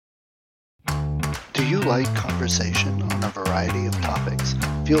you like conversation on a variety of topics?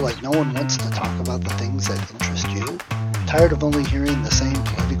 Feel like no one wants to talk about the things that interest you? Tired of only hearing the same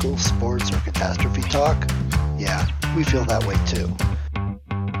political, sports, or catastrophe talk? Yeah, we feel that way too.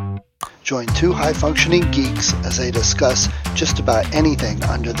 Join two high-functioning geeks as they discuss just about anything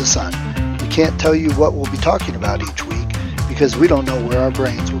under the sun. We can't tell you what we'll be talking about each week because we don't know where our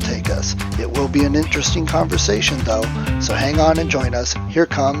brains will take us. It will be an interesting conversation though, so hang on and join us. Here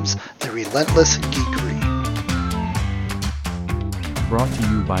comes the Relentless Geekery. Brought to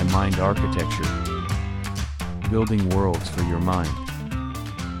you by Mind Architecture. Building worlds for your mind.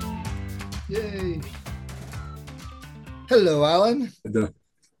 Yay. Hello, Alan. To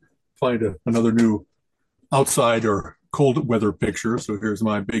find another new outside or cold weather picture. So here's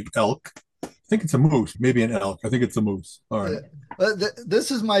my big elk. I think it's a moose, maybe an elk. I think it's a moose. All right.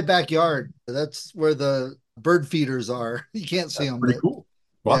 This is my backyard. That's where the bird feeders are. You can't see them. Pretty cool.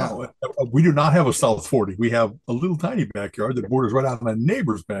 Wow. Yeah. We do not have a South 40. We have a little tiny backyard that borders right on my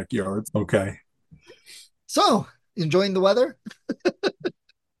neighbor's backyard. Okay. So, enjoying the weather?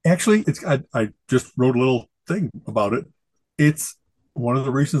 Actually, I just wrote a little thing about it. It's one of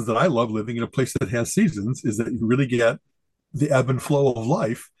the reasons that I love living in a place that has seasons is that you really get the ebb and flow of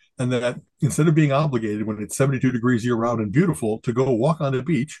life, and that instead of being obligated when it's 72 degrees year round and beautiful to go walk on the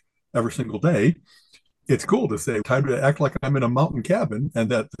beach every single day, it's cool to say time to act like I'm in a mountain cabin and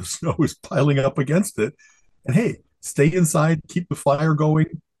that the snow is piling up against it. And hey, stay inside, keep the fire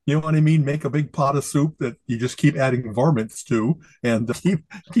going. You know what I mean? Make a big pot of soup that you just keep adding varmints to and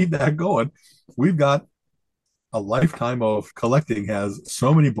keep that going. We've got a lifetime of collecting, has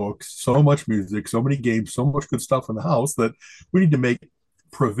so many books, so much music, so many games, so much good stuff in the house that we need to make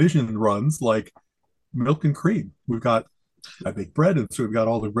provision runs like milk and cream. I make bread, and so we've got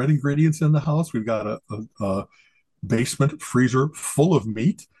all the bread ingredients in the house. We've got a basement freezer full of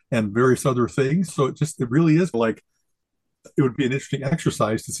meat and various other things. So it really is like, it would be an interesting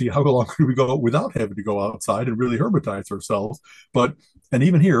exercise to see how long could we go without having to go outside and really hermitize ourselves. And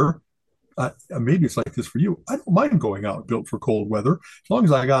even here, maybe it's like this for you. I don't mind going out built for cold weather as long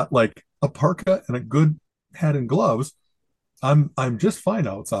as I got like a parka and a good hat and gloves. I'm just fine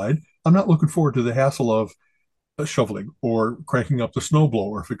outside. I'm not looking forward to the hassle of shoveling or cranking up the snow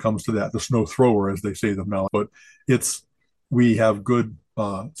blower if it comes to that, the snow thrower as they say them now. But we have good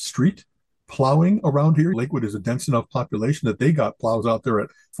street plowing around here. Lakewood is a dense enough population that they got plows out there at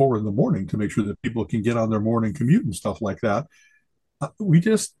 4 a.m. to make sure that people can get on their morning commute and stuff like that. We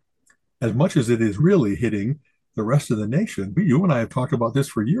just, as much as it is really hitting the rest of the nation, you and I have talked about this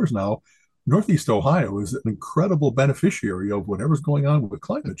for years now. Northeast Ohio is an incredible beneficiary of whatever's going on with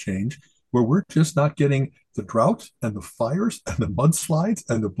climate change, where we're just not getting the drought and the fires and the mudslides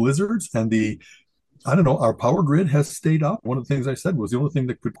and the blizzards and our power grid has stayed up. One of the things I said was the only thing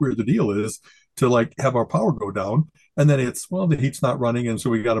that could queer the deal is to like have our power go down. And then the heat's not running. And so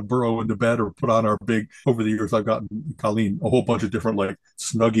we got to burrow into bed or put on over the years, I've gotten Colleen a whole bunch of different like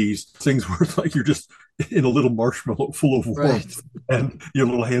Snuggies, things where it's like you're just in a little marshmallow full of warmth, right, and your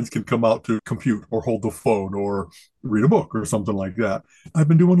little hands can come out to compute or hold the phone or read a book or something like that. I've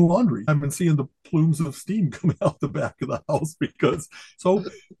been doing laundry. I've been seeing the plumes of steam coming out the back of the house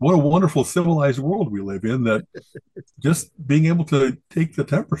what a wonderful civilized world we live in, that just being able to take the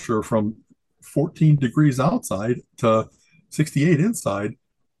temperature from 14 degrees outside to 68 inside,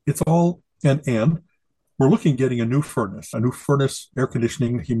 it's all, and we're looking at getting a new furnace, air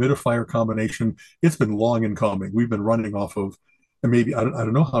conditioning, humidifier combination. It's been long in coming. We've been running off of, and maybe, I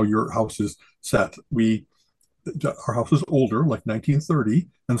don't know how your house is set. Our house is older, like 1930,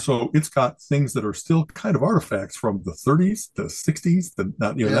 and so it's got things that are still kind of artifacts from the 30s, the 60s, that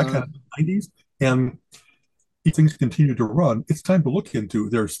kind of 90s, and things continue to run. It's time to look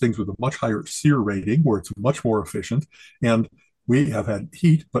into. There's things with a much higher SEER rating where it's much more efficient, and we have had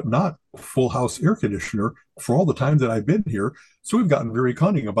heat, but not full house air conditioner for all the time that I've been here. So we've gotten very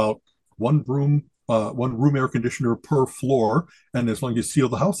cunning about one room air conditioner per floor, and as long as you seal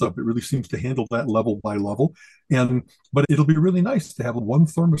the house up, it really seems to handle that level by level. But it'll be really nice to have one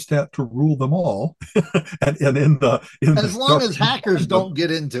thermostat to rule them all, and as long as hackers don't get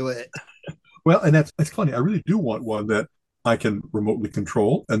into it. Well, and that's funny. I really do want one that I can remotely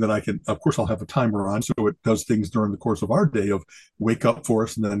control, and then of course, I'll have a timer on so it does things during the course of our day of wake up for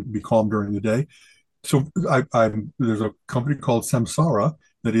us and then be calm during the day. So there's a company called Samsara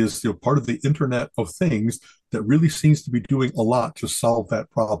that is part of the Internet of Things that really seems to be doing a lot to solve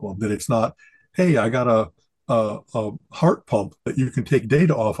that problem. That it's not, hey, I got a heart pump that you can take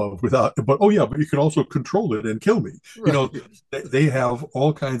data off of but you can also control it and kill me. Right. They have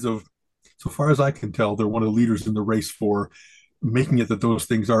all kinds of, so far as I can tell, they're one of the leaders in the race for making it that those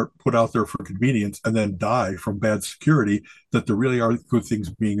things aren't put out there for convenience and then die from bad security, that there really are good things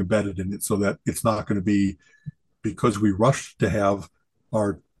being embedded in it so that it's not going to be because we rush to have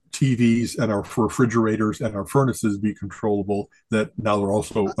our TVs and our refrigerators and our furnaces be controllable, that now they're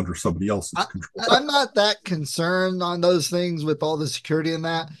also under somebody else's control. I'm not that concerned on those things with all the security and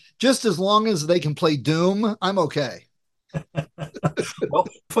that. Just as long as they can play Doom, I'm okay. Well,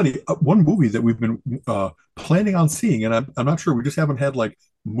 funny, one movie that we've been planning on seeing, and I'm not sure, we just haven't had like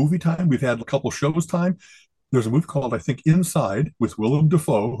movie time. We've had a couple shows time. There's a movie called, I think, Inside with Willem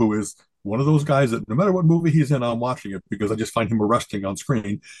Dafoe, who is one of those guys that no matter what movie he's in, I'm watching it because I just find him arresting on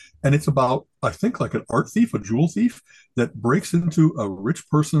screen. And it's about, I think, like an art thief, a jewel thief that breaks into a rich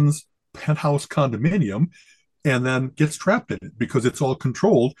person's penthouse condominium and then gets trapped in it because it's all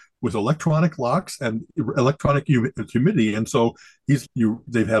controlled with electronic locks and electronic humidity. And so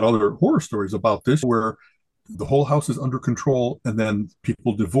they've had other horror stories about this where the whole house is under control and then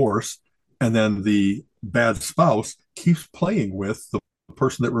people divorce, and then the bad spouse keeps playing with the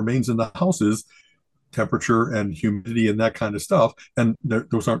person that remains in the house's temperature and humidity and that kind of stuff. And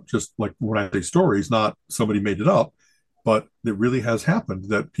those aren't just like when I say stories, not somebody made it up, but it really has happened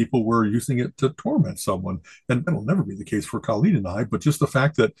that people were using it to torment someone. And that'll never be the case for Colleen and I, but just the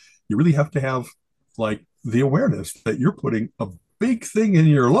fact that you really have to have like the awareness that you're putting a big thing in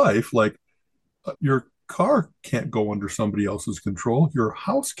your life, like your car can't go under somebody else's control, your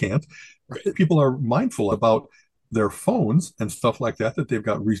house can't. People are mindful about their phones and stuff like that, that they've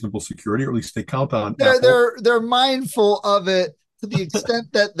got reasonable security, or at least they count on. They're mindful of it to the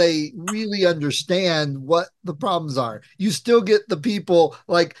extent that they really understand what the problems are. You still get the people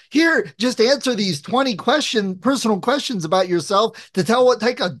like, here, just answer these 20 personal questions about yourself to tell what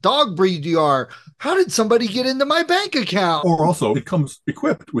type of dog breed you are. How did somebody get into my bank account? Or also it comes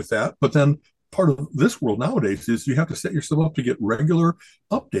equipped with that, but then part of this world nowadays is you have to set yourself up to get regular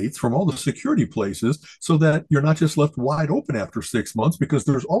updates from all the security places so that you're not just left wide open after 6 months, because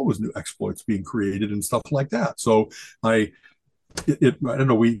there's always new exploits being created and stuff like that. So I don't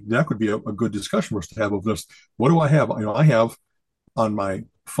know, that could be a good discussion for us to have of this. What do I have? I have on my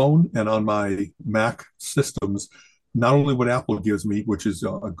phone and on my Mac systems not only what Apple gives me, which is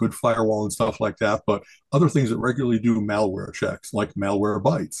a good firewall and stuff like that, but other things that regularly do malware checks, like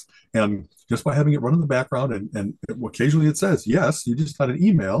Malwarebytes. And just by having it run in the background, and occasionally it says, yes, you just got an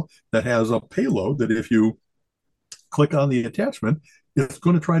email that has a payload that if you click on the attachment, it's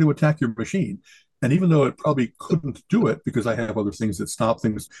going to try to attack your machine. And even though it probably couldn't do it because I have other things that stop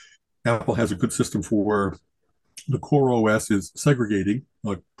things, Apple has a good system for the core OS is segregating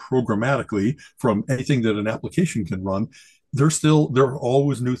like programmatically from anything that an application can run. There are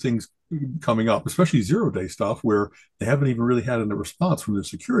always new things coming up, especially 0-day stuff where they haven't even really had a response from the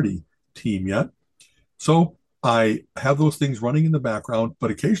security team yet. So I have those things running in the background,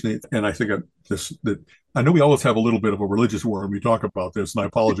 but occasionally, and I think I know we always have a little bit of a religious war when we talk about this, and I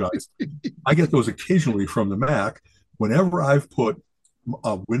apologize. I get those occasionally from the Mac whenever I've put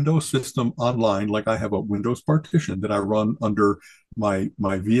a Windows system online, like I have a Windows partition that I run under my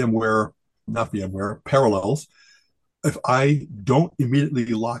VMware, not VMware, Parallels. If I don't immediately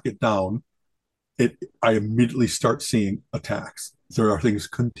lock it down, I immediately start seeing attacks. There are things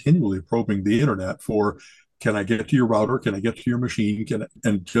continually probing the internet for, can I get to your router? Can I get to your machine?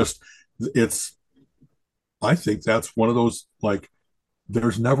 I think that's one of those, like,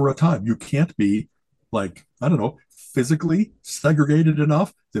 there's never a time. You can't be like, I don't know, physically segregated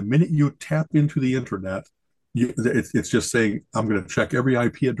enough. The minute you tap into the internet, it's just saying, I'm going to check every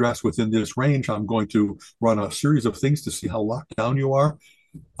IP address within this range. I'm going to run a series of things to see how locked down you are.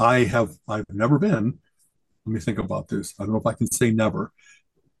 I've never been, let me think about this. I don't know if I can say never.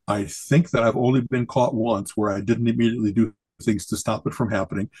 I think that I've only been caught once where I didn't immediately do things to stop it from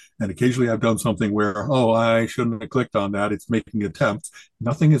happening. And occasionally I've done something where, I shouldn't have clicked on that. It's making attempts.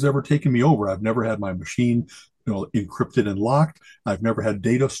 Nothing has ever taken me over. I've never had my machine encrypted and locked. I've never had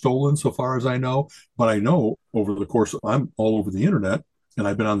data stolen so far as I know, but I know over the course, I'm all over the internet, and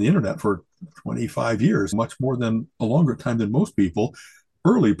I've been on the internet for 25 years, much more than a longer time than most people.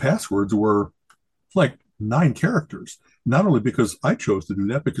 Early passwords were like 9 characters, not only because I chose to do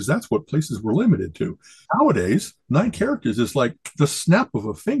that, because that's what places were limited to. Nowadays, 9 characters is like the snap of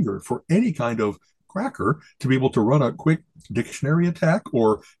a finger for any kind of cracker to be able to run a quick dictionary attack,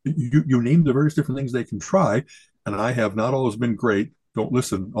 or you name the various different things they can try. And I have not always been great. Don't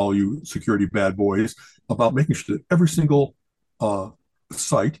listen, all you security bad boys, about making sure that every single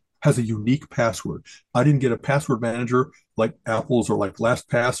site has a unique password. I didn't get a password manager like Apple's or like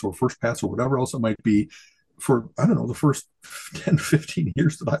LastPass or FirstPass or whatever else it might be for, I don't know, the first 10, 15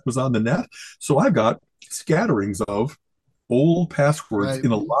 years that I was on the net. So I've got scatterings of old passwords Right.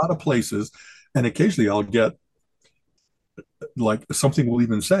 in a lot of places. And occasionally I'll get like something will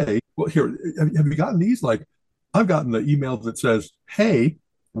even say, well, here, have you gotten these? Like, I've gotten the email that says, hey,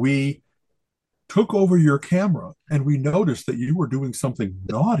 we took over your camera and we noticed that you were doing something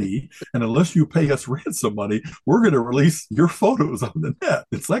naughty. And unless you pay us ransom money, we're going to release your photos on the net.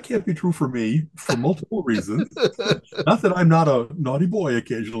 That can't be true for me for multiple reasons. Not that I'm not a naughty boy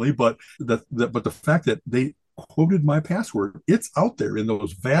occasionally, but but the fact that they quoted my password, it's out there in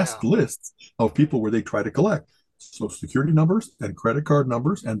those vast lists of people where they try to collect social security numbers and credit card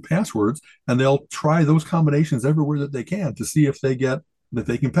numbers and passwords, and they'll try those combinations everywhere that they can to see if they get that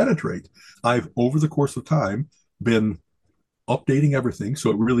they can penetrate. I've over the course of time been updating everything, so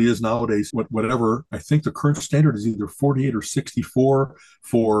it really is nowadays whatever. I think the current standard is either 48 or 64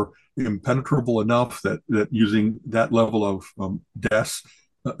 for impenetrable enough that using that level of DES,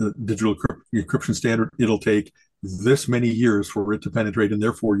 digital encryption standard, it'll take this many years for it to penetrate, and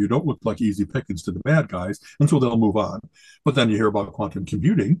therefore you don't look like easy pickings to the bad guys, and so they'll move on. But then you hear about quantum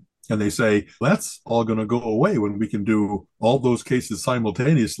computing, and they say that's all going to go away when we can do all those cases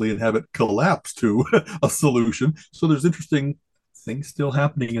simultaneously and have it collapse to a solution. So there's interesting things still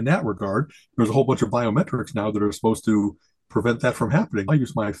happening in that regard. There's a whole bunch of biometrics now that are supposed to prevent that from happening. I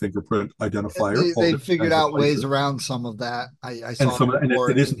use my fingerprint identifier. They figured out ways around some of that. I saw and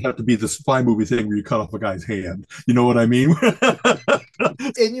it doesn't have to be the spy movie thing where you cut off a guy's hand. You know what I mean?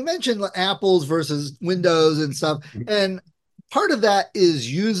 And you mentioned Apple's versus Windows and stuff. And part of that is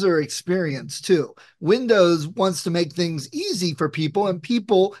user experience too. Windows wants to make things easy for people, and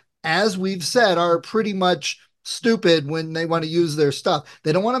people, as we've said, are pretty much stupid when they want to use their stuff.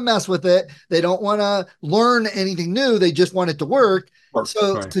 They don't want to mess with it. They don't want to learn anything new. They just want it to work.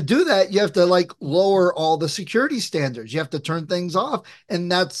 So to do that, you have to like lower all the security standards. You have to turn things off.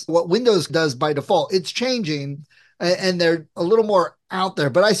 And that's what Windows does by default. It's changing, and they're a little more out there,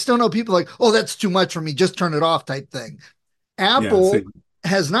 but I still know people like, oh, that's too much for me. Just turn it off type thing. Apple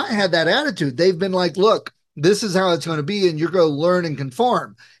has not had that attitude. They've been like, look, this is how it's going to be, and you're going to learn and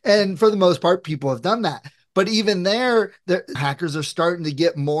conform. And for the most part, people have done that. But even there, the hackers are starting to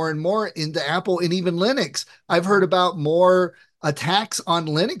get more and more into Apple and even Linux. I've heard about more attacks on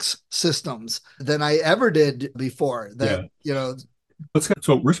Linux systems than I ever did before.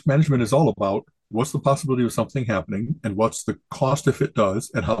 So risk management is all about what's the possibility of something happening and what's the cost if it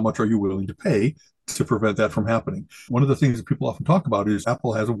does, and how much are you willing to pay to prevent that from happening. One of the things that people often talk about is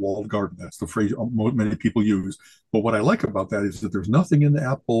Apple has a walled garden. That's the phrase many people use. But what I like about that is that there's nothing in the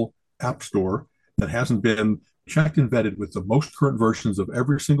Apple App Store that hasn't been checked and vetted with the most current versions of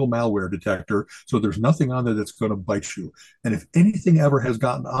every single malware detector. So there's nothing on there that's going to bite you. And if anything ever has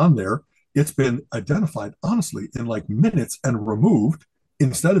gotten on there, it's been identified honestly in like minutes and removed,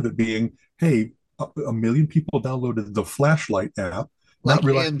 instead of it being, hey, a million people downloaded the Flashlight app, like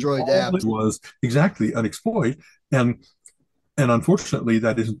not Android app. It was exactly an exploit. And unfortunately,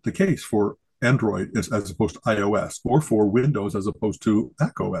 that isn't the case for Android as opposed to iOS, or for Windows as opposed to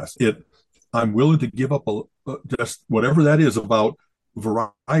macOS. I'm willing to give up just whatever that is about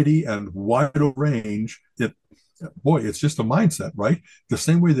variety and wide range. It's just a mindset, right? The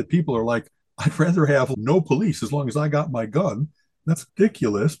same way that people are like, I'd rather have no police as long as I got my gun. That's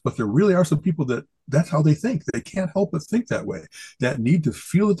ridiculous, but there really are some people that's how they think. They can't help but think that way, that need to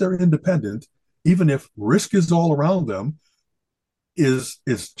feel that they're independent, even if risk is all around them, is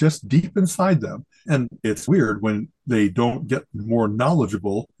just deep inside them. And it's weird when they don't get more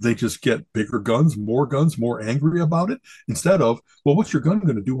knowledgeable, they just get bigger guns, more angry about it, instead of, well, what's your gun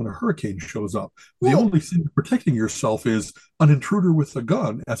going to do when a hurricane shows up? The only thing protecting yourself is an intruder with a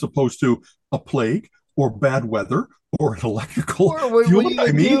gun, as opposed to a plague or bad weather or an electrical. What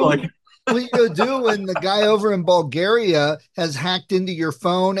you do when the guy over in Bulgaria has hacked into your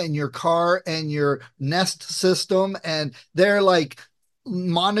phone and your car and your Nest system, and they're like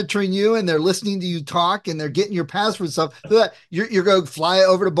monitoring you and they're listening to you talk and they're getting your password stuff. You're going to fly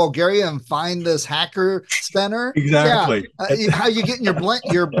over to Bulgaria and find this hacker center. Exactly. Yeah. How you getting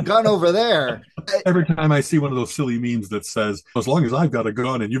your gun over there? Every time I see one of those silly memes that says, as long as I've got a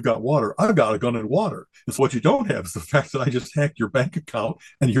gun and you've got water, I've got a gun and water. It's what you don't have is the fact that I just hacked your bank account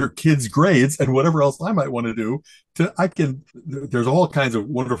and your kids' grades and whatever else I might want to do. There's all kinds of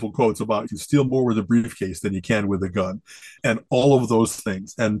wonderful quotes about you steal more with a briefcase than you can with a gun, and all of those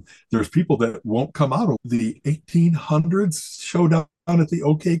things. And there's people that won't come out of the 1800s showdown at the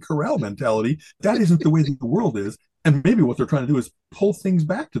OK Corral mentality. That isn't the way the world is. And maybe what they're trying to do is pull things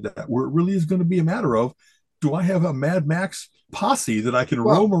back to that, where it really is going to be a matter of, do I have a Mad Max posse that I can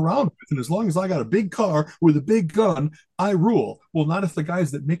Well, roam around with? And as long as I got a big car with a big gun, I rule. Well, not if the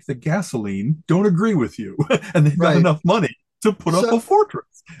guys that make the gasoline don't agree with you and they've got right. enough money to put up So a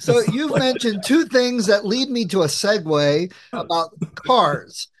fortress and So stuff you've like mentioned two things that lead me to a segue that. about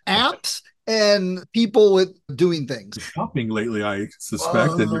cars, apps, and people with doing things. Shopping lately, I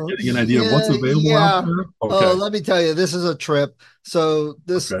suspect, and you're getting an idea of what's Yeah, available out yeah. there. Oh, Okay. let me tell you, this is a trip. So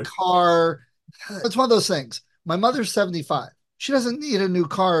this Okay. car, it's one of those things. My mother's 75. She doesn't need a new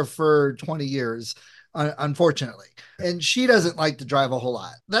car for 20 years, unfortunately. And she doesn't like to drive a whole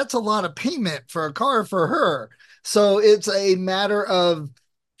lot. That's a lot of payment for a car for her. So it's a matter of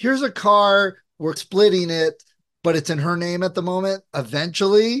here's a car, we're splitting it, but it's in her name at the moment.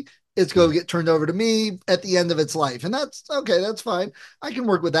 Eventually, it's going to get turned over to me at the end of its life. And that's okay. That's fine. I can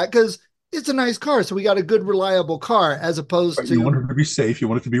work with that because it's a nice car. So we got a good, reliable car as opposed Right, you want to, her to be safe. You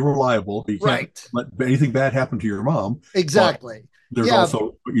want it to be reliable. You can't right. let anything bad happen to your mom. But Exactly. there's Yeah.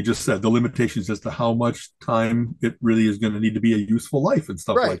 also what you just said, the limitations as to how much time it really is going to need to be a useful life and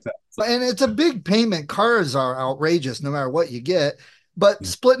stuff Right. like that. So, And it's a big payment. Cars are outrageous no matter what you get. But yeah.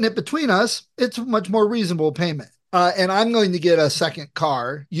 splitting it between us, it's a much more reasonable payment. And I'm going to get a second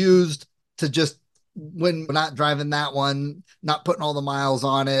car used to just when we're not driving that one, not putting all the miles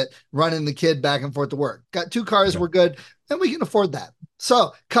on it, running the kid back and forth to work. Got two cars, Yeah. we're good, and we can afford that.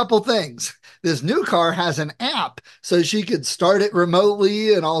 So, couple things. This new car has an app, so she could start it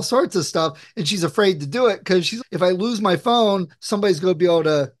remotely and all sorts of stuff. And she's afraid to do it because she's if I lose my phone, somebody's going to be able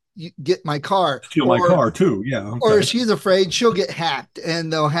to get my car, Steal my car too. Yeah. or Okay. she's afraid she'll get hacked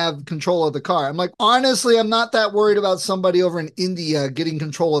and they'll have control of the car. I'm like, honestly, I'm not that worried about somebody over in India getting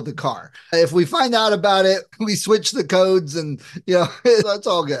control of the car. If we find out about it, we switch the codes and, that's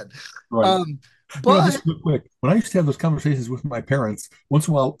all good. Right. Um, but Just real quick, when I used to have those conversations with my parents, once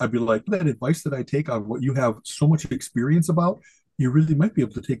in a while I'd be like, that advice that I take on what you have so much experience about, you really might be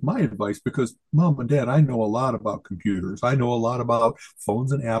able to take my advice because mom and dad, I know a lot about computers. I know a lot about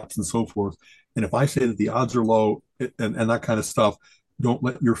phones and apps and so forth. And if I say that the odds are low and that kind of stuff, don't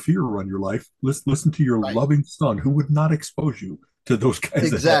let your fear run your life. Listen to your right. loving son who would not expose you to those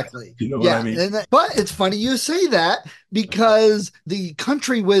kinds Exactly. of, you know Yeah. what I mean? But it's funny you say that because the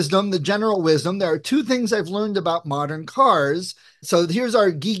country wisdom, the general wisdom, there are two things I've learned about modern cars. So here's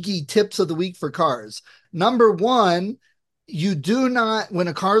our geeky tips of the week for cars. Number one, you do not, when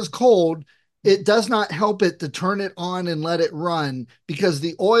a car is cold, it does not help it to turn it on and let it run because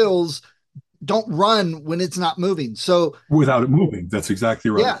the oils don't run when it's not moving. So Without it moving. That's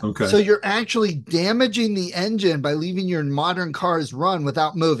exactly right. yeah. Okay. So you're actually damaging the engine by leaving your modern cars run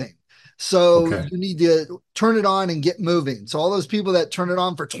without moving. So Okay. you need to turn it on and get moving. So all those people that turn it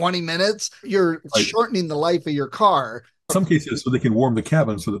on for 20 minutes, you're Right. shortening the life of your car. In some cases, so they can warm the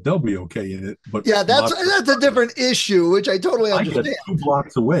cabin so that they'll be okay in it. But Yeah, that's a different issue, which I totally I get understand. 2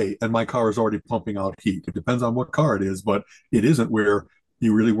 blocks away and my car is already pumping out heat. It depends on what car it is, but it isn't where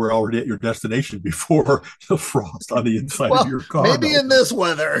you really were already at your destination before the frost on the inside Well, of your car. maybe in this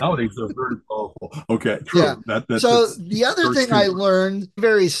weather. Nowadays, they're very powerful. Okay, true. Yeah. So the other thing I learned,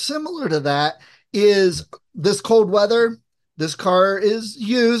 very similar to that, is this cold weather. This car is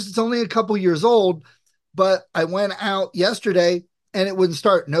used. It's only a couple years old, but I went out yesterday and it wouldn't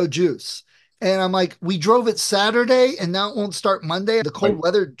start. No juice. And I'm like, we drove it Saturday and now it won't start Monday. The cold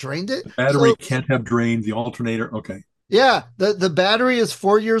weather drained it. The battery can't have drained. The alternator. Okay. Yeah, the battery is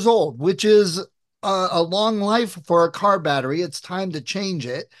 4 years old, which is a long life for a car battery. It's time to change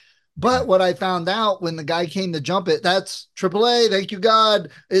it. But what I found out when the guy came to jump it, that's AAA. Thank you,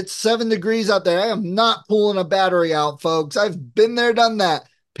 God. It's 7 degrees out there. I am not pulling a battery out, folks. I've been there, done that.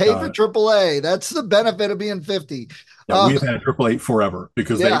 Pay for AAA. That's the benefit of being 50. Yeah, we've had AAA forever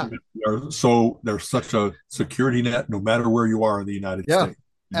because yeah. they're such a security net no matter where you are in the United States.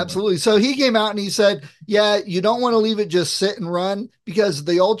 Absolutely. So he came out and he said, yeah, you don't want to leave it just sit and run because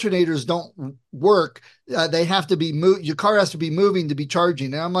the alternators don't work. They have to be moved. Your car has to be moving to be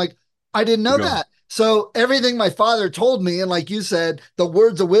charging. And I'm like, I didn't know that. So everything my father told me, and like you said, the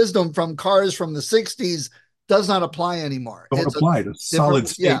words of wisdom from cars from the 60s does not apply anymore. Don't apply to solid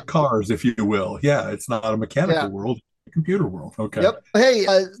state cars, if you will. Yeah, it's not a mechanical world. Computer world. Okay. Yep. Hey,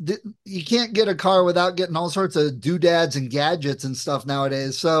 you can't get a car without getting all sorts of doodads and gadgets and stuff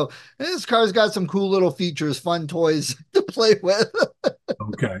nowadays. So this car's got some cool little features, fun toys to play with.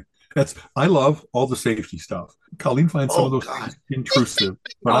 Okay. I love all the safety stuff. Colleen finds some of those things intrusive,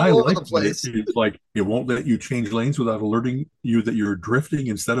 but I like it. It's like it won't let you change lanes without alerting you that you're drifting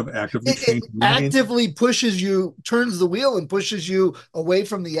instead of actively changing lanes. Actively pushes you, turns the wheel and pushes you away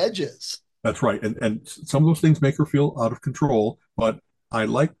from the edges. That's right. And some of those things make her feel out of control, but I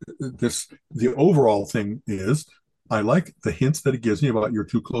like this. The overall thing is, I like the hints that it gives me about you're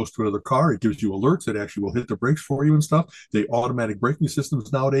too close to another car. It gives you alerts. It actually will hit the brakes for you and stuff. The automatic braking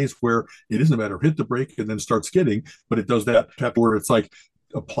systems nowadays, where it isn't a matter of hit the brake and then start skidding, but it does that tap where it's like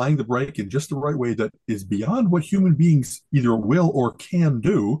applying the brake in just the right way that is beyond what human beings either will or can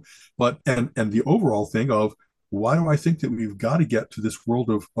do. But and the overall thing of why do I think that we've got to get to this world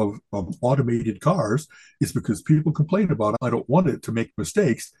of automated cars is because people complain about it. I don't want it to make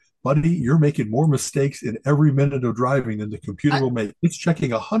mistakes. Buddy, you're making more mistakes in every minute of driving than the computer will make. It's checking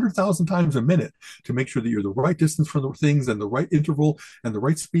 100,000 times a minute to make sure that you're the right distance from the things and the right interval and the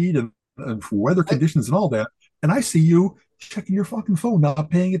right speed and for weather conditions and all that. And I see you checking your fucking phone, not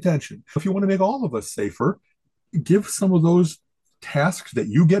paying attention. If you want to make all of us safer, give some of those tasks that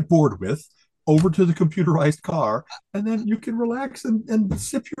you get bored with over to the computerized car, and then you can relax and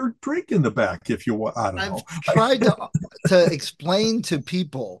sip your drink in the back if you want. I don't know. I've tried to explain to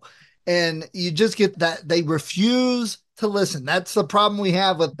people, and you just get that they refuse to listen. That's the problem we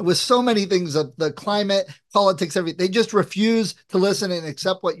have with so many things of the climate, politics, everything. They just refuse to listen and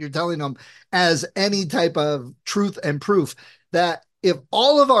accept what you're telling them as any type of truth and proof. That if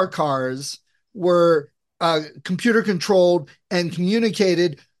all of our cars were computer controlled and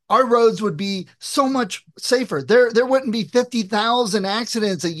communicated, our roads would be so much safer. There wouldn't be 50,000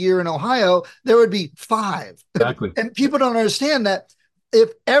 accidents a year in Ohio. There would be 5. Exactly. And people don't understand that if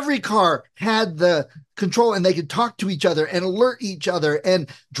every car had the control and they could talk to each other and alert each other and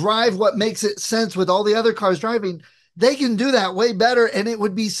drive what makes it sense with all the other cars driving, they can do that way better and it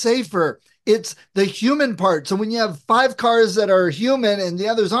would be safer. It's the human part. So when you have 5 cars that are human and the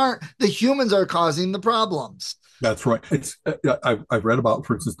others aren't, the humans are causing the problems. That's right. It's I've read about,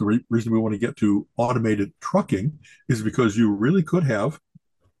 for instance, the reason we want to get to automated trucking is because you really could have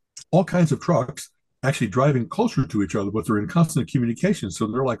all kinds of trucks actually driving closer to each other, but they're in constant communication. So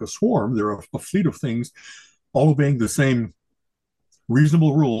they're like a swarm. They're a fleet of things, all obeying the same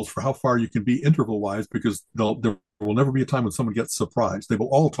reasonable rules for how far you can be interval wise, because there will never be a time when someone gets surprised. They will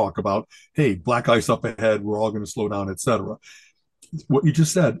all talk about, hey, black ice up ahead, we're all going to slow down, etc. What you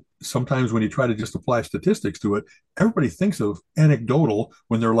just said, sometimes when you try to just apply statistics to it, everybody thinks of anecdotal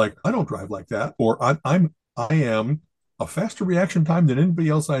when they're like, I don't drive like that, or I am a faster reaction time than anybody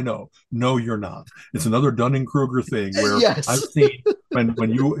else I know. No, you're not. It's another Dunning-Kruger thing where Yes. I've seen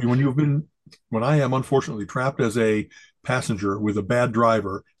when I am unfortunately trapped as a passenger with a bad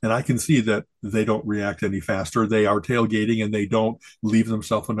driver, and I can see that they don't react any faster. They are tailgating and they don't leave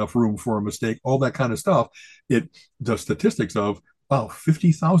themselves enough room for a mistake, all that kind of stuff. The statistics of, wow,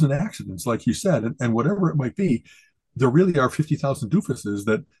 50,000 accidents, like you said, and whatever it might be, there really are 50,000 doofuses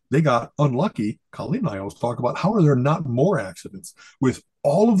that they got unlucky. Colleen and I always talk about, how are there not more accidents with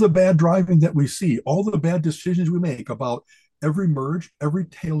all of the bad driving that we see, all the bad decisions we make about every merge, every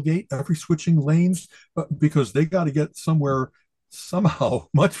tailgate, every switching lanes, because they got to get somewhere somehow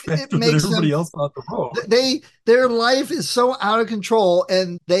much faster than everybody else on the road. Their life is so out of control,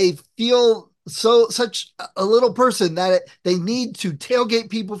 and they feel such a little person that they need to tailgate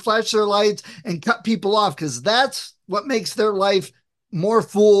people, flash their lights, and cut people off, because that's what makes their life more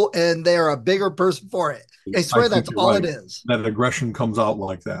full, and they're a bigger person for it. I swear that's all it is. That aggression comes out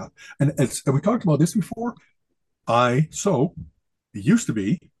like that. And we talked about this before. It used to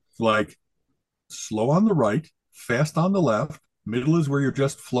be like slow on the right, fast on the left, middle is where you're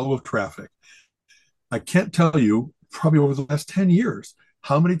just flow of traffic. I can't tell you, probably over the last 10 years,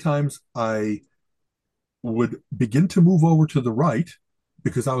 how many times I would begin to move over to the right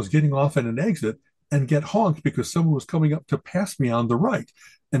because I was getting off at an exit and get honked because someone was coming up to pass me on the right.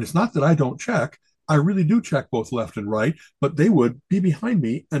 And it's not that I don't check. I really do check both left and right, but they would be behind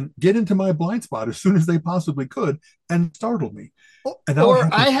me and get into my blind spot as soon as they possibly could and startle me. Or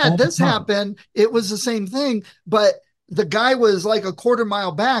I had this happen. It was the same thing, but the guy was like a quarter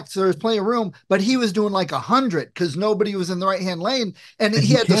mile back, so there was plenty of room, but he was doing like 100 because nobody was in the right-hand lane, and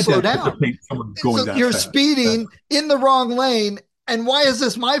he had to slow down. So you're speeding in the wrong lane, and why is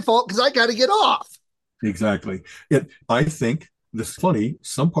this my fault? Because I got to get off. Exactly. I think this is funny.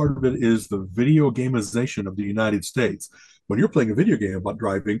 Some part of it is the video gamization of the United States. When you're playing a video game about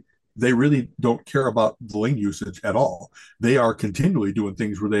driving, they really don't care about the lane usage at all. They are continually doing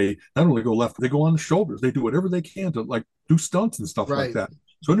things where they not only go left, they go on the shoulders. They do whatever they can to like do stunts and stuff like that.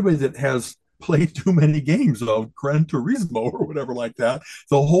 So anybody that has played too many games of Gran Turismo or whatever like that,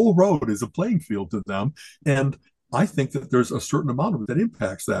 the whole road is a playing field to them. And I think that there's a certain amount of it that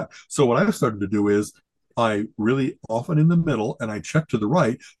impacts that. So what I've started to do is I really often in the middle and I check to the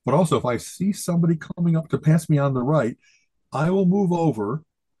right, but also if I see somebody coming up to pass me on the right, I will move over,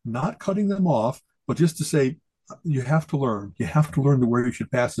 not cutting them off, but just to say, you have to learn. You have to learn the where you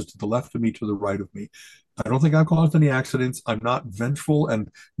should pass is to the left of me, to the right of me. I don't think I've caused any accidents. I'm not vengeful and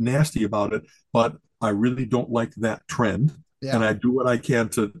nasty about it, but I really don't like that trend. And Yeah. I do what I can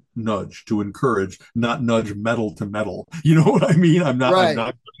to nudge, to encourage, not nudge metal to metal. You know what I mean? I'm Right.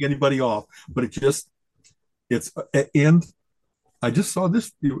 not cutting anybody off, but it's, and I just saw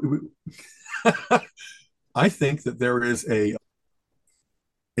this. I think that there is a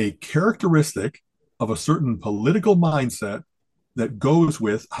characteristic of a certain political mindset that goes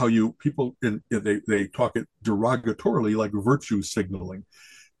with how you people they talk it derogatorily, like virtue signaling,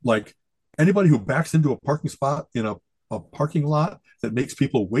 like anybody who backs into a parking spot in a parking lot that makes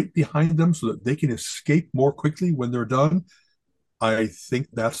people wait behind them so that they can escape more quickly when they're done. I think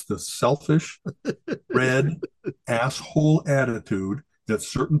that's the selfish, red asshole attitude that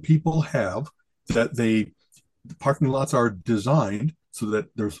certain people have, that parking lots are designed so that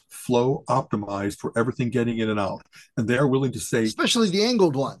there's flow optimized for everything getting in and out. And they're willing to say, Especially the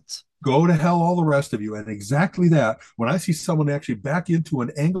angled ones. go to hell, all the rest of you. And exactly that, when I see someone actually back into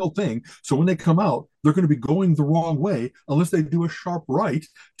an angled thing, so when they come out, they're going to be going the wrong way unless they do a sharp right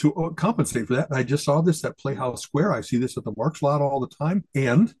to compensate for that. And I just saw this at Playhouse Square. I see this at the Marks lot all the time.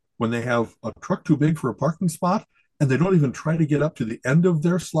 And when they have a truck too big for a parking spot, and they don't even try to get up to the end of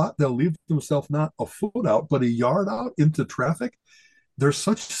their slot, they'll leave themselves not a foot out, but a yard out into traffic. There's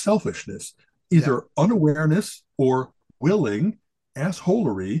such selfishness, Yeah. either unawareness or willing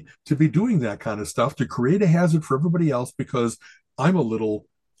assholery to be doing that kind of stuff to create a hazard for everybody else because I'm a little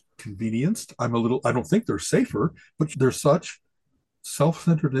convenienced. I don't think they're safer, but there's such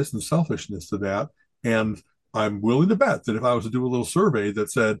self-centeredness and selfishness to that. And I'm willing to bet that if I was to do a little survey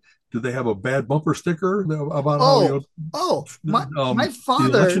that said, do they have a bad bumper sticker about how, Oh, oh, my the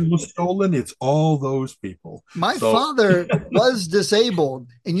father, election was stolen? It's all those people. my So father was disabled.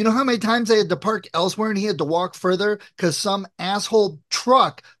 And you know how many times they had to park elsewhere and he had to walk further because some asshole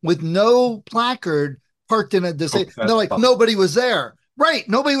truck with no placard parked in a disabled. They're like, nobody was there. Right.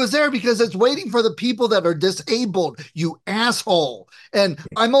 Nobody was there because it's waiting for the people that are disabled, you asshole. And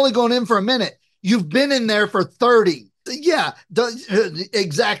I'm only going in for a minute. You've been in there for 30. Yeah,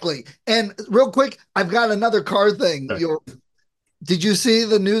 exactly. And real quick, I've got another car thing. Did you see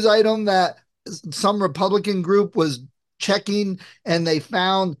the news item that some Republican group was checking and they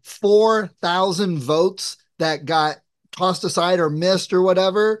found 4,000 votes that got tossed aside or missed or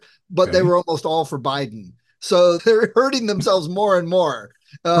whatever, but they were almost all for Biden. So they're hurting themselves more and more.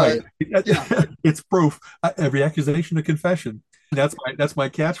 Right. Yeah. It's proof. Every accusation a confession. That's my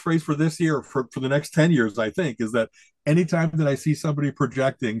catchphrase for this year, for the next 10 years, I think, is that anytime that I see somebody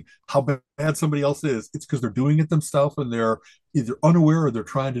projecting how bad somebody else is, it's because they're doing it themselves and they're either unaware or they're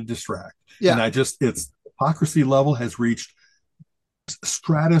trying to distract. Yeah. And it's hypocrisy level has reached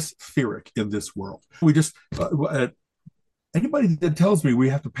stratospheric in this world. We just anybody that tells me we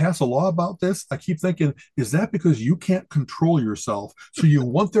have to pass a law about this, I keep thinking, is that because you can't control yourself? So you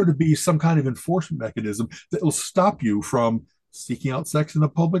want there to be some kind of enforcement mechanism that will stop you from seeking out sex in a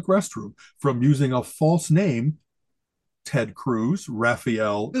public restroom, from using a false name, Ted Cruz,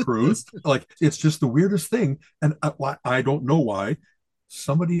 Raphael Cruz. Like, it's just the weirdest thing. And I don't know why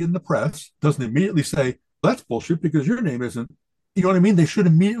somebody in the press doesn't immediately say, that's bullshit because your name isn't, you know what I mean? They should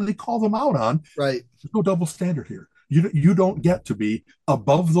immediately call them out on. Right. There's no double standard here. You don't get to be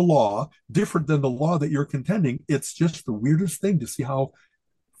above the law, different than the law that you're contending. It's just the weirdest thing to see how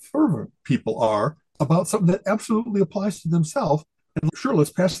fervent people are about something that absolutely applies to themselves. And sure,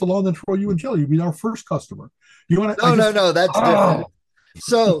 let's pass the law and then throw you in jail. You'd be our first customer. You want to? No, that's different.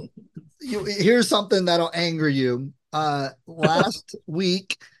 So here's something that'll anger you. Last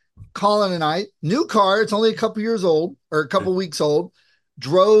week, Colin and I, new car, it's only a couple years old or a couple weeks old,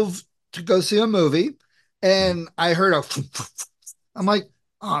 drove to go see a movie. And I heard I'm like,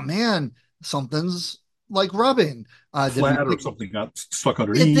 oh man, something's like rubbing. Flat or something got stuck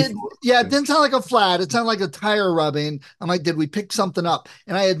underneath. It didn't sound like a flat. It sounded like a tire rubbing. I'm like, did we pick something up?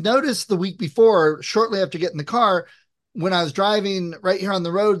 And I had noticed the week before, shortly after getting the car, when I was driving right here on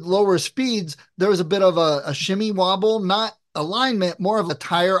the road, lower speeds, there was a bit of a shimmy wobble, not alignment, more of a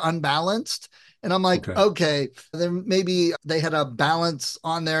tire unbalanced. And I'm like, okay, then maybe they had a balance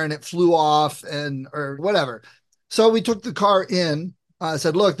on there and it flew off or whatever. So we took the car in. I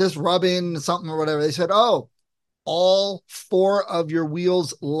said, look, this rubbing something or whatever. They said, oh, all 4 of your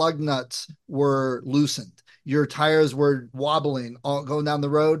wheels lug nuts were loosened. Your tires were wobbling all going down the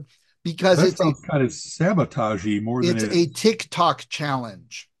road because that sounds kind of sabotagey more than it's a TikTok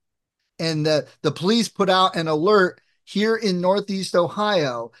challenge. And the police put out an alert here in Northeast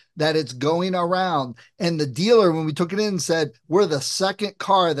Ohio that it's going around. And the dealer, when we took it in, said, we're the second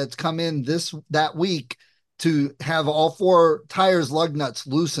car that's come in that week to have all four tires lug nuts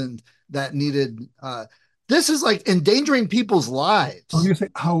loosened that needed this is like endangering people's lives. I was going to say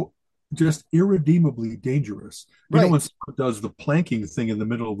how just irredeemably dangerous. Right. When someone does the planking thing in the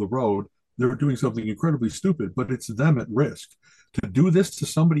middle of the road, they're doing something incredibly stupid, but it's them at risk. To do this to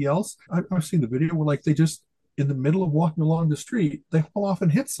somebody else, I've seen the video where like they just, in the middle of walking along the street, they fall off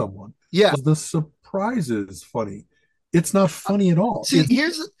and hit someone. Yeah. The surprise is funny. It's not funny at all. See,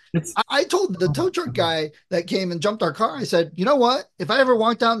 I told the tow truck guy that came and jumped our car, I said, you know what? If I ever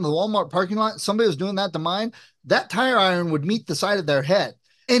walked out in the Walmart parking lot, somebody was doing that to mine, that tire iron would meet the side of their head.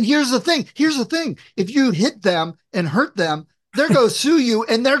 And here's the thing. If you hit them and hurt them, they're going to sue you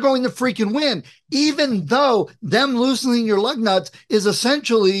and they're going to freaking win, even though them loosening your lug nuts is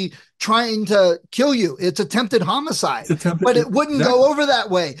essentially trying to kill you. It's attempted homicide, but it wouldn't go over that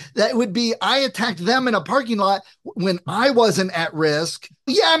way. That would be, I attacked them in a parking lot when I wasn't at risk.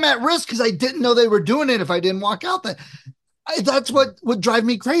 Yeah, I'm at risk because I didn't know they were doing it if I didn't walk out there. That's what would drive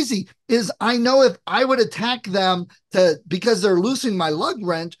me crazy is I know if I would attack them because they're loosening my lug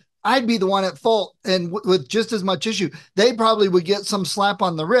wrench, I'd be the one at fault and with just as much issue. They probably would get some slap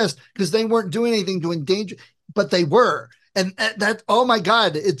on the wrist because they weren't doing anything to endanger, but they were. And that, oh my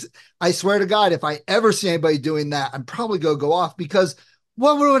God, I swear to God, if I ever see anybody doing that, I'm probably going to go off because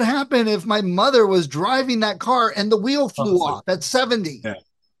what would happen if my mother was driving that car and the wheel flew off at 70? Yeah.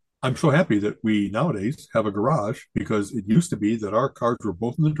 I'm so happy that we nowadays have a garage because it used to be that our cars were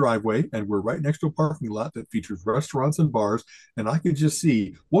both in the driveway and we're right next to a parking lot that features restaurants and bars. And I could just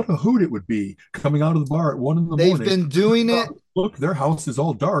see what a hoot it would be coming out of the bar at 1 a.m. They've been doing it. Look, their house is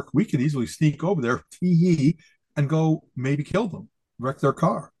all dark. We could easily sneak over there, tee and go maybe kill them, wreck their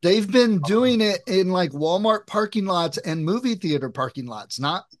car. They've been doing it in like Walmart parking lots and movie theater parking lots,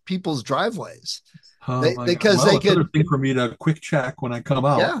 not people's driveways. Because they could thing for me to quick check when I come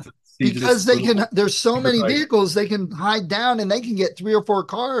out. Yeah, because they can. There's so many vehicles they can hide down, and they can get 3 or 4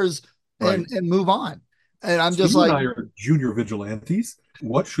 cars and move on. And I'm just like, I are junior vigilantes.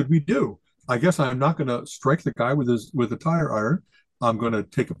 What should we do? I guess I'm not going to strike the guy with a tire iron. I'm going to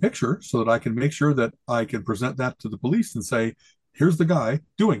take a picture so that I can make sure that I can present that to the police and say, "Here's the guy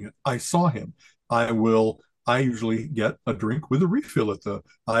doing it. I saw him." I usually get a drink with a refill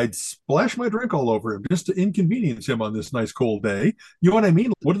I'd splash my drink all over him just to inconvenience him on this nice cold day. You know what I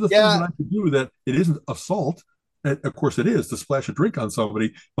mean? What are the things that I could do that it isn't assault? And of course it is to splash a drink on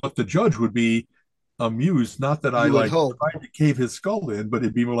somebody, but the judge would be amused, not that I tried to cave his skull in, but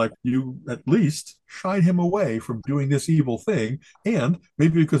it'd be more like you at least shine him away from doing this evil thing. And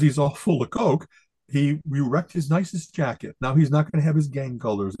maybe because he's all full of coke, we wrecked his nicest jacket. Now he's not going to have his gang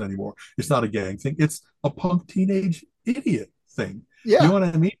colors anymore. It's not a gang thing. It's a punk teenage idiot thing. Yeah. You know what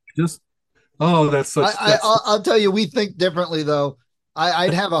I mean? That's such. I'll tell you, we think differently though.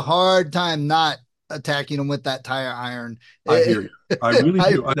 I'd have a hard time not attacking him with that tire iron. I hear you. I really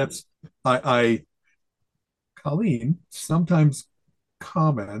do. Colleen sometimes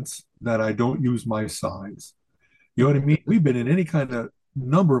comments that I don't use my size. You know what I mean? We've been in any kind of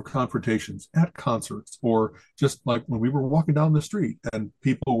number of confrontations at concerts or just like when we were walking down the street and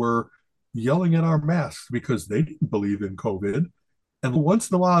people were yelling at our masks because they didn't believe in COVID. And once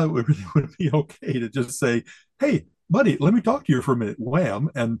in a while, it really would be okay to just say, "Hey, buddy, let me talk to you for a minute." Wham.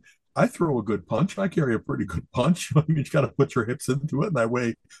 And I throw a good punch. I carry a pretty good punch. You got to put your hips into it, and I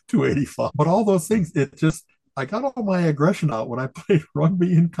weigh 285. But all those things, I got all my aggression out when I played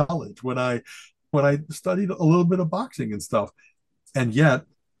rugby in college, when I studied a little bit of boxing and stuff. And yet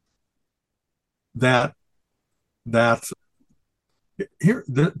boy,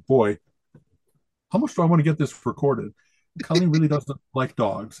 how much do I want to get this recorded? Colleen really doesn't like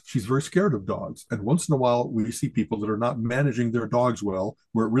dogs. She's very scared of dogs. And once in a while, we see people that are not managing their dogs well,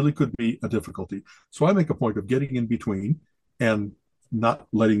 where it really could be a difficulty. So I make a point of getting in between and not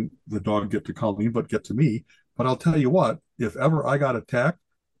letting the dog get to Colleen, but get to me. But I'll tell you what, if ever I got attacked,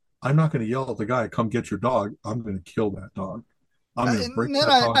 I'm not going to yell at the guy, "Come get your dog." I'm going to kill that dog. I'm going to break that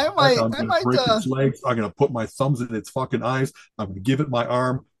dog. I'm going to break its legs. I'm going to put my thumbs in its fucking eyes. I'm going to give it my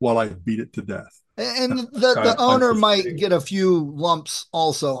arm while I beat it to death. And the owner might get a few lumps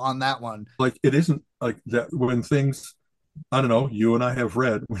also on that one. Like, it isn't like that when things, I don't know, you and I have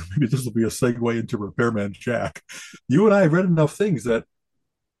read, maybe this will be a segue into Repairman Jack. You and I have read enough things that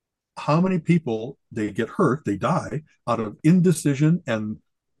how many people, they get hurt, they die out of indecision and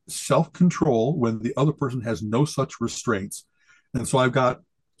self-control when the other person has no such restraints. And so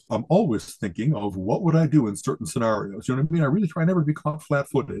I'm always thinking of what would I do in certain scenarios. You know what I mean? I really try never to be caught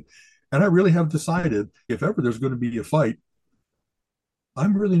flat-footed. And I really have decided if ever there's going to be a fight,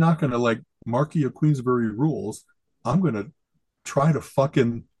 I'm really not going to like Marquis of Queensberry rules. I'm going to try to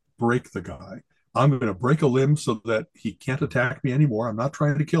fucking break the guy. I'm going to break a limb so that he can't attack me anymore. I'm not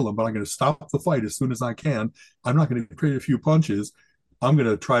trying to kill him, but I'm going to stop the fight as soon as I can. I'm not going to trade a few punches. I'm going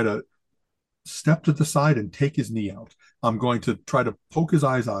to try to step to the side and take his knee out. I'm going to try to poke his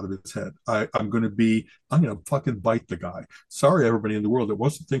eyes out of his head. I'm going to fucking bite the guy. Sorry, everybody in the world that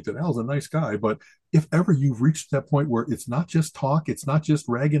wants to think that Al's a nice guy, but if ever you've reached that point where it's not just talk, it's not just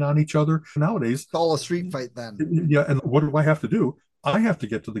ragging on each other nowadays. It's all a street fight then. Yeah. And what do I have to do? I have to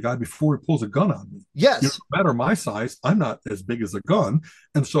get to the guy before he pulls a gun on me. Yes. No matter my size, I'm not as big as a gun.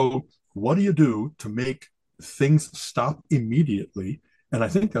 And so what do you do to make things stop immediately? And I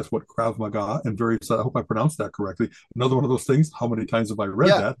think that's what Krav Maga and various, I hope I pronounced that correctly. Another one of those things, how many times have I read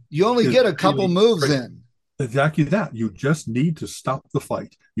that? You only get a couple moves in. Exactly that. You just need to stop the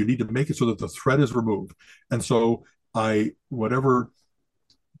fight. You need to make it so that the threat is removed. And so if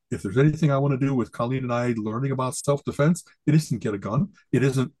there's anything I want to do with Colleen and I learning about self-defense, it isn't get a gun. It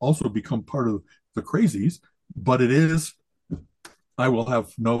isn't also become part of the crazies, but it is, I will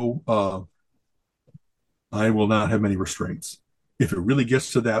not have many restraints. If it really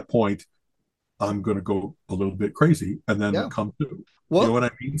gets to that point, I'm going to go a little bit crazy and then come to. Well, you know what I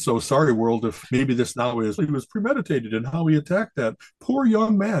mean? So sorry, world, if maybe this now is, he was premeditated in how he attacked that poor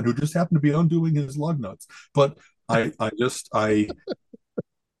young man who just happened to be undoing his lug nuts. But when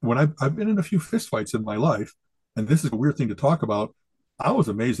I've been in a few fistfights in my life, and this is a weird thing to talk about, I was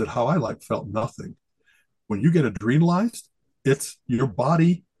amazed at how I felt nothing. When you get adrenalized, it's your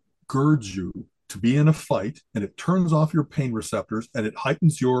body girds you to be in a fight, and it turns off your pain receptors and it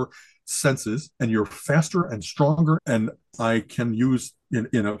heightens your senses, and you're faster and stronger. And I can use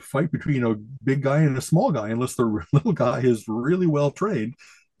in a fight between a big guy and a small guy, unless the little guy is really well trained,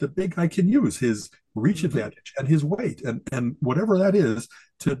 the big guy can use his reach advantage and his weight and whatever that is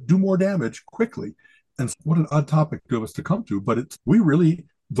to do more damage quickly. And what an odd topic to us to come to, but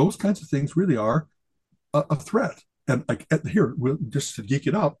those kinds of things really are a threat. And here, just to geek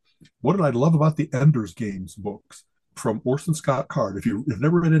it up, what did I love about the Ender's Games books from Orson Scott Card? If you've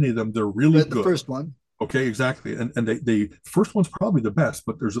never read any of them, they're really good. The first one. Okay, exactly. And the first one's probably the best,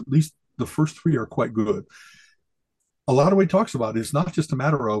 but there's at least the first three are quite good. A lot of what he talks about is not just a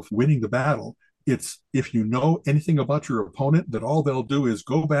matter of winning the battle. It's if you know anything about your opponent, that all they'll do is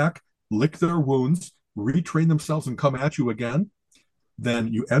go back, lick their wounds, retrain themselves, and come at you again,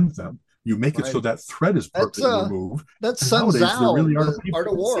 then you end them. You make it so that threat is perfectly removed. That's Sun Tzu, there really are people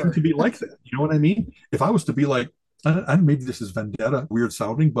who seem to be like that. You know what I mean? If I was to be like, and maybe this is vendetta, weird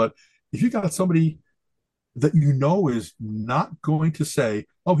sounding, but if you got somebody that you know is not going to say,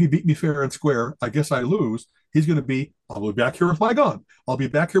 oh, he beat me fair and square, I guess I lose. He's going to be, I'll be back here with my gun. I'll be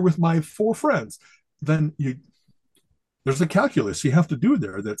back here with my 4 friends. Then there's a calculus you have to do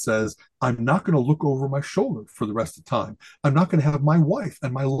there that says, I'm not going to look over my shoulder for the rest of the time. I'm not going to have my wife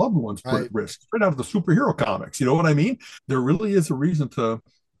and my loved ones put at risk. Right out of the superhero comics. You know what I mean? There really is a reason to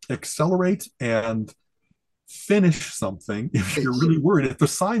accelerate and finish something if you're really worried. If the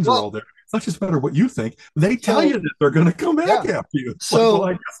signs are all there, it's not just matter what you think. They tell you that they're going to come back after you. So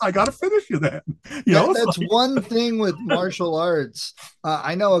I guess I got to finish you then. That's one thing with martial arts.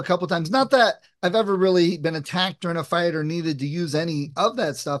 I know a couple times, not that I've ever really been attacked during a fight or needed to use any of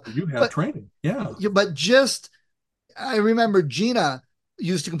that stuff. You have training. Yeah. But I remember Gina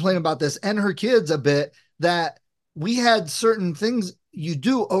used to complain about this and her kids a bit, that we had certain things you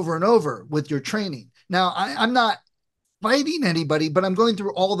do over and over with your training. Now, I'm not fighting anybody, but I'm going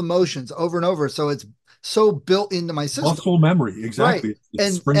through all the motions over and over. So it's so built into my system. Muscle memory, exactly.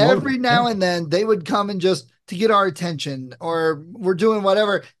 Right. And every now and then they would come and just to get our attention, or we're doing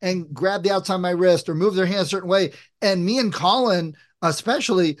whatever, and grab the outside of my wrist or move their hand a certain way. And me and Colin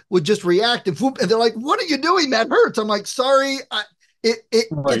especially would just react and whoop, and they're like, what are you doing? That hurts. I'm like, sorry.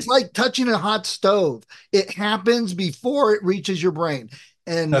 It's like touching a hot stove. It happens before it reaches your brain.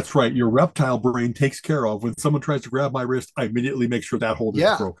 And that's right. Your reptile brain takes care of when someone tries to grab my wrist. I immediately make sure that hold is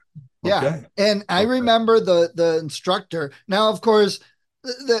broken. Okay. Yeah. And I remember the instructor. Now, of course,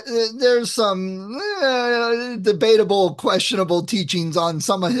 there's some debatable, questionable teachings on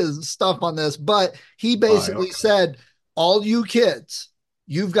some of his stuff on this, but he basically said, all you kids,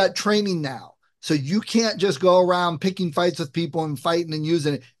 you've got training now. So you can't just go around picking fights with people and fighting and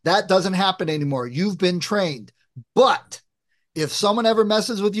using it. That doesn't happen anymore. You've been trained. But if someone ever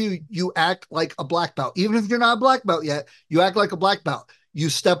messes with you, you act like a black belt. Even if you're not a black belt yet, you act like a black belt. You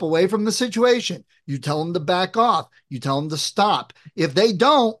step away from the situation. You tell them to back off. You tell them to stop. If they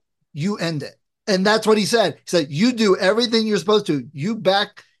don't, you end it. And that's what he said. He said, you do everything you're supposed to. You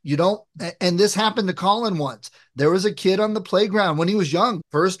back, you don't. And this happened to Colin once. There was a kid on the playground when he was young,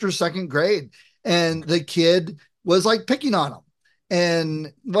 1st or 2nd grade. And the kid was like picking on him.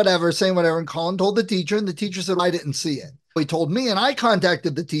 and whatever, saying whatever. And Colin told the teacher, and the teacher said, I didn't see it. He told me, and I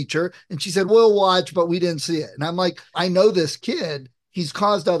contacted the teacher, and she said, we'll watch, but we didn't see it. And I'm like, I know this kid. He's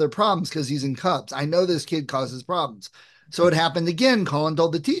caused other problems because he's in Cubs. I know this kid causes problems. So it happened again. Colin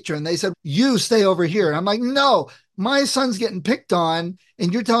told the teacher, and they said, you stay over here. And I'm like, no, my son's getting picked on,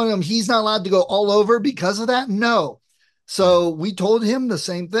 and you're telling him he's not allowed to go all over because of that? No. So we told him the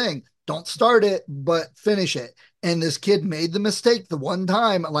same thing. Don't start it, but finish it. And this kid made the mistake the one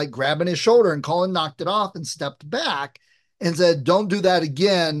time, like grabbing his shoulder, and Colin knocked it off and stepped back and said, don't do that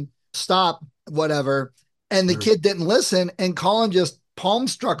again. Stop, whatever. And the kid didn't listen. And Colin just palm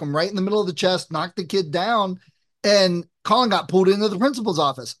struck him right in the middle of the chest, knocked the kid down. And Colin got pulled into the principal's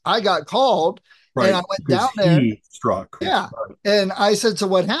office. I got called. Right. And I went down there. Struck. Yeah. Right. And I said, so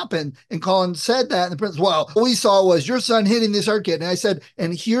what happened? And Colin said that. And the principal, well, what we saw was your son hitting this other kid. And I said,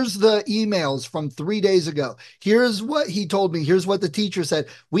 and here's the emails from 3 days ago. Here's what he told me. Here's what the teacher said.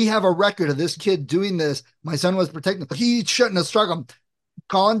 We have a record of this kid doing this. My son was protecting him. He shouldn't have struck him.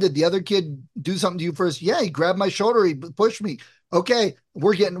 Colin, did the other kid do something to you first? Yeah, he grabbed my shoulder. He pushed me. Okay,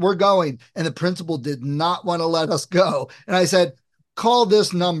 we're going. And the principal did not want to let us go. And I said, call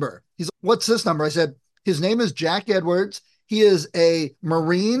this number. He's like, what's this number? I said, his name is Jack Edwards. He is a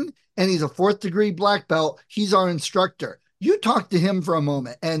Marine and he's a 4th degree black belt. He's our instructor. You talk to him for a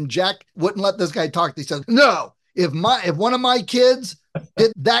moment. And Jack wouldn't let this guy talk. He said, no, if one of my kids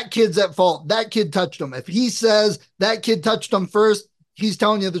did, that kid's at fault. That kid touched him. If he says that kid touched him first, he's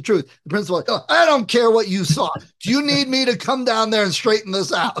telling you the truth. The principal, oh, I don't care what you saw. Do you need me to come down there and straighten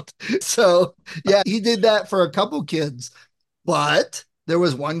this out? So yeah, he did that for a couple kids, but there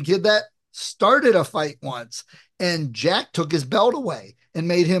was one kid that started a fight once, and Jack took his belt away and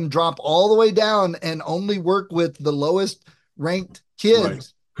made him drop all the way down and only work with the lowest ranked kids.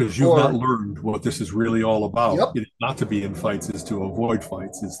 Right. Because you've not learned what this is really all about. Yep. It's not to be in fights, is to avoid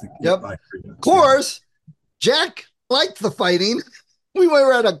fights. Is the yep. Of course, Jack liked the fighting. We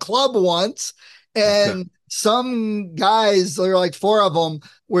were at a club once, and some guys, there were like 4 of them,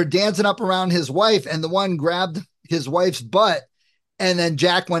 were dancing up around his wife, and the one grabbed his wife's butt, and then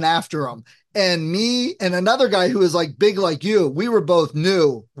Jack went after him. And me and another guy who was like big like you, we were both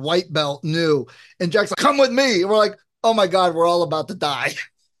new, white belt new. And Jack's like, come with me. And we're like, oh my God, we're all about to die.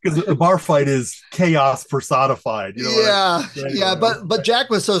 Because the bar fight is chaos personified. You know yeah. But Jack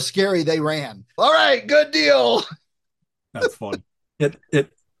was so scary, they ran. All right, good deal. That's fun.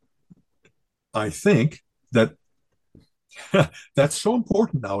 I think that that's so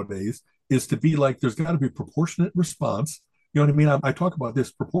important nowadays, is to be like, there's got to be proportionate response. You know what I mean? I talk about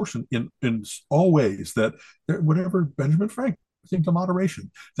this proportion in all ways, that whatever Benjamin Franklin, think to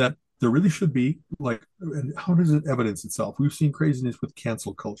moderation, that there really should be, like, and how does it evidence itself? We've seen craziness with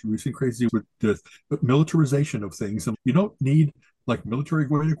cancel culture. We've seen crazy with the militarization of things. And you don't need like military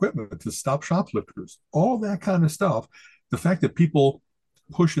grade equipment to stop shoplifters, all that kind of stuff. The fact that people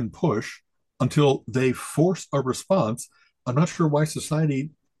push and push until they force a response, I'm not sure why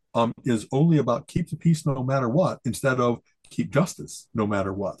society is only about keep the peace no matter what, instead of keep justice no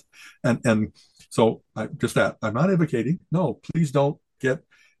matter what. And so I'm not advocating, no, please don't get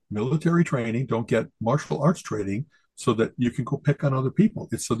military training, don't get martial arts training so that you can go pick on other people.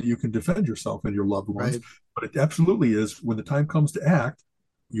 It's so that you can defend yourself and your loved ones. Right. But it absolutely is, when the time comes to act,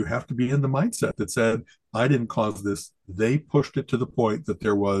 you have to be in the mindset that said, I didn't cause this. They pushed it to the point that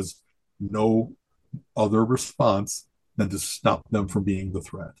there was no other response than to stop them from being the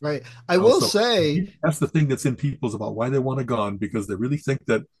threat. Right. I will say, that's the thing that's in people's about why they want a gun, because they really think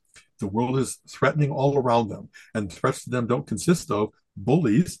that the world is threatening all around them, and threats to them don't consist of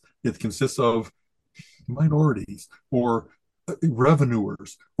bullies. It consists of minorities or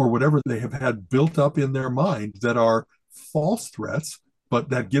revenuers or whatever they have had built up in their mind that are false threats, but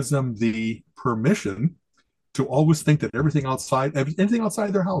that gives them the permission to always think that anything outside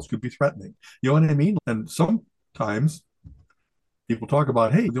their house could be threatening. You know what I mean? And sometimes people talk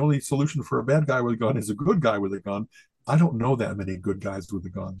about, hey, the only solution for a bad guy with a gun is a good guy with a gun. I don't know that many good guys with the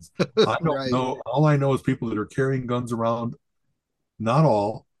guns. I don't know. All I know is people that are carrying guns around. Not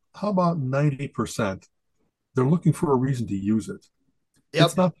all. How about 90%? They're looking for a reason to use it. Yep.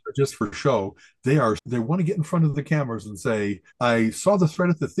 It's not just for show. They want to get in front of the cameras and say, I saw the threat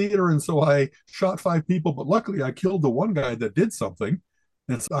at the theater, and so I shot 5 people, but luckily I killed the one guy that did something.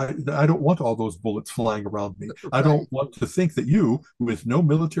 And so I don't want all those bullets flying around me. Right. I don't want to think that you, with no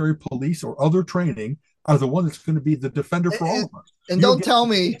military, police, or other training, are the one that's going to be the defender for all of us. And don't tell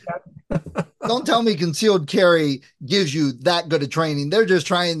me concealed carry gives you that good of training. They're just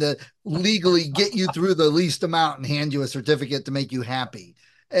trying to legally get you through the least amount and hand you a certificate to make you happy.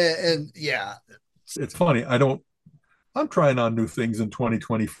 And yeah, it's funny. I don't I'm trying on new things in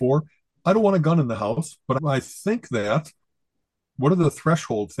 2024. I don't want a gun in the house, but I think that what are the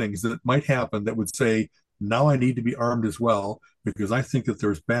threshold things that might happen that would say, now I need to be armed as well, because I think that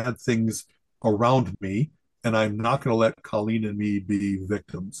there's bad things around me, and I'm not going to let Colleen and me be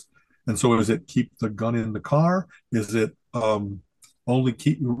victims. And so, is it keep the gun in the car? Is it only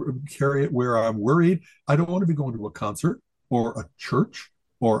carry it where I'm worried? I don't want to be going to a concert or a church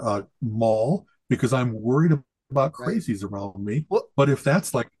or a mall because I'm worried about Right. crazies around me. Well, But if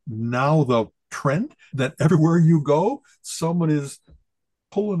that's like now the trend that everywhere you go, someone is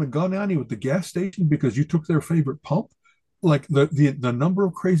pulling a gun on you at the gas station because you took their favorite pump, like the number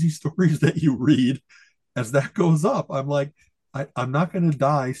of crazy stories that you read as that goes up, I'm like, I'm not going to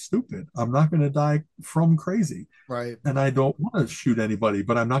die stupid. I'm not going to die from crazy. right. And I don't want to shoot anybody,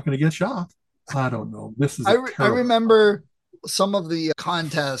 but I'm not going to get shot. I don't know. This is I terrible. remember some of the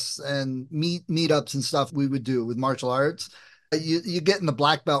contests and meetups and stuff we would do with martial arts. You get in the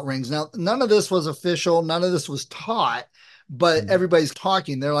black belt rings. Now, none of this was official, none of this was taught, but everybody's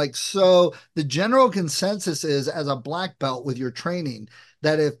talking. They're like, so the general consensus is, as a black belt with your training,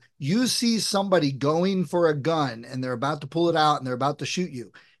 that if you see somebody going for a gun and they're about to pull it out and they're about to shoot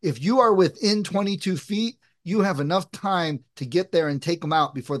you, if you are within 22 feet, you have enough time to get there and take them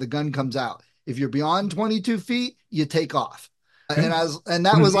out before the gun comes out. If you're beyond 22 feet, you take off. Okay. And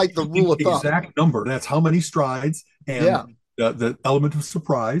that was like the rule of thumb. Exact number. That's how many strides and Yeah. The element of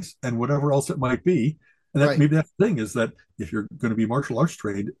surprise and whatever else it might be. And that Right. maybe that's the thing, is that if you're going to be martial arts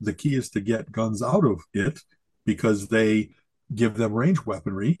trained, the key is to get guns out of it because they give them range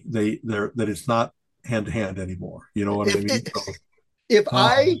weaponry. That it's not hand to hand anymore. You know what I mean? If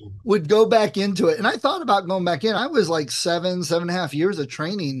I would go back into it, and I thought about going back in, I was like 7.5 years of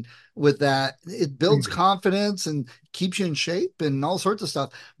training with that. It builds confidence and keeps you in shape and all sorts of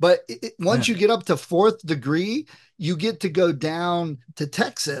stuff. But once you get up to fourth degree, you get to go down to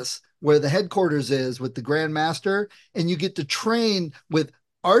Texas, where the headquarters is, with the Grand Master, and you get to train with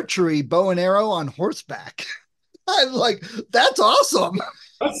archery, bow and arrow on horseback. I'm like, that's awesome.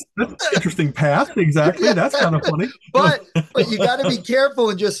 That's an interesting path. Exactly. That's kind of funny. But you got to be careful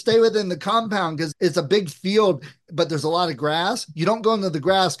and just stay within the compound because it's a big field, but there's a lot of grass. You don't go into the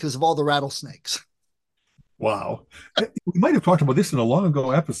grass because of all the rattlesnakes. Wow. We might have talked about this in a long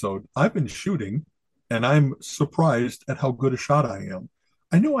ago episode. I've been shooting and I'm surprised at how good a shot I am.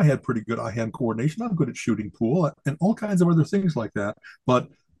 I knew I had pretty good eye-hand coordination. I'm good at shooting pool and all kinds of other things like that. But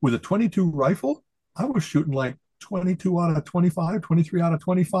with a 22 rifle, I was shooting like 22 out of 25, 23 out of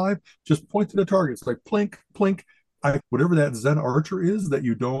 25, just point to the targets, like plink, plink. Whatever that Zen archer is that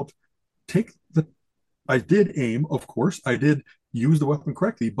you don't take the, I did aim, of course. I did use the weapon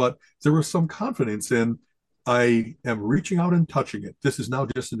correctly, but there was some confidence in, I am reaching out and touching it. This is now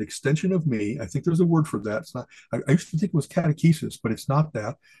just an extension of me. I think there's a word for that. It's not, I used to think it was catechesis, but it's not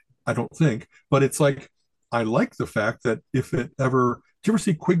that. I don't think. But it's like, I like the fact that if it ever, did you ever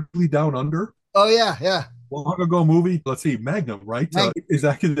see Quigley Down Under? Oh, yeah, yeah. Long ago movie. Let's see, Magnum, right? Magnum.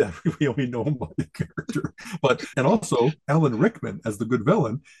 Exactly that. We only know him by the character, but and also Alan Rickman as the good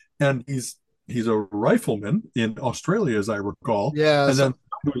villain, and he's a rifleman in Australia, as I recall. Yeah, and then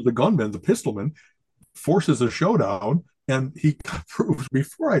the gunman, the pistolman, forces a showdown, and he proves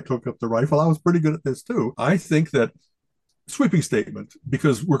before I took up the rifle, I was pretty good at this too. I think that sweeping statement,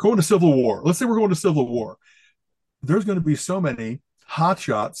 because we're going to Civil War. Let's say we're going to Civil War. There's going to be so many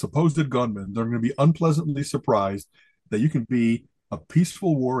hotshot supposed gunmen, they're going to be unpleasantly surprised that you can be a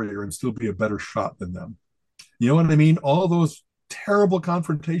peaceful warrior and still be a better shot than them. You know what I mean? All those terrible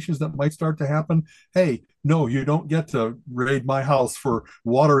confrontations that might start to happen. Hey, no, you don't get to raid my house for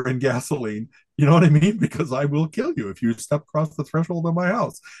water and gasoline. You know what I mean? Because I will kill you if you step across the threshold of my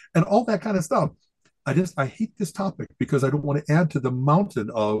house and all that kind of stuff. I hate this topic because I don't want to add to the mountain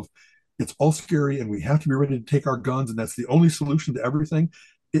of, it's all scary and we have to be ready to take our guns and that's the only solution to everything.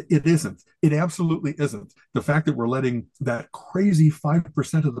 It isn't. It absolutely isn't. The fact that we're letting that crazy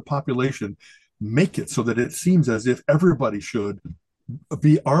 5% of the population make it so that it seems as if everybody should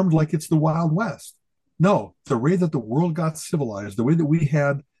be armed like it's the Wild West. No, the way that the world got civilized, the way that we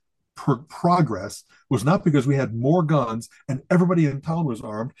had progress was not because we had more guns and everybody in town was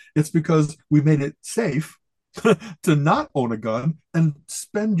armed. It's because we made it safe to not own a gun and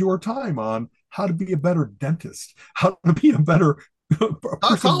spend your time on how to be a better dentist, how to be a better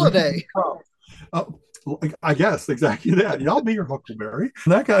holiday. I guess exactly that. Y'all be your Huckleberry.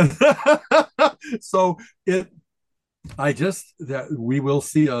 That kind of so that we will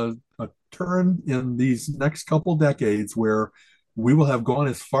see a turn in these next couple decades where we will have gone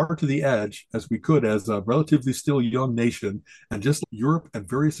as far to the edge as we could as a relatively still young nation. And just like Europe and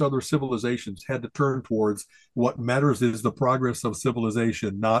various other civilizations had to turn towards what matters is the progress of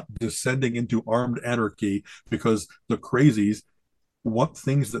civilization, not descending into armed anarchy because the crazies want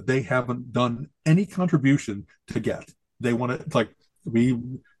things that they haven't done any contribution to get. They want to, like, we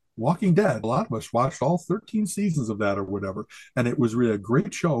Walking Dead, a lot of us watched all 13 seasons of that or whatever. And it was really a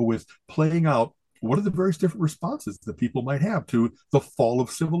great show with playing out what are the various different responses that people might have to the fall of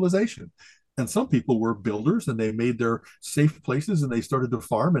civilization. And some people were builders and they made their safe places and they started to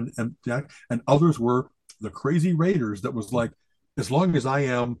farm, and others were the crazy raiders that was like, as long as I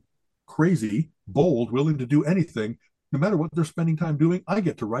am crazy, bold, willing to do anything, no matter what they're spending time doing, I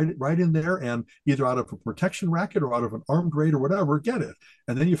get to write it right in there and either out of a protection racket or out of an armed raid or whatever, get it.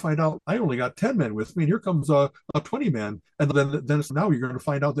 And then you find out I only got 10 men with me, and here comes a 20 man. And then it's now you're going to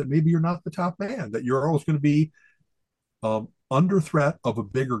find out that maybe you're not the top man, that you're always going to be under threat of a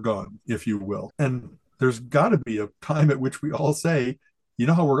bigger gun, if you will. And there's got to be a time at which we all say, you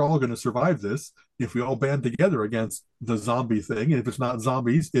know how we're all going to survive this if we all band together against the zombie thing. And if it's not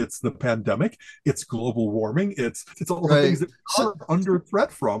zombies, it's the pandemic, it's global warming, it's all the things that we're under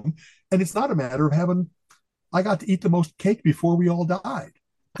threat from. And it's not a matter of having, I got to eat the most cake before we all died.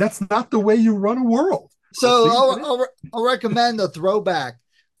 That's not the way you run a world. So I'll recommend a throwback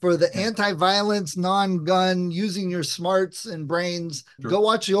for the anti-violence, non-gun, using your smarts and brains. Sure. Go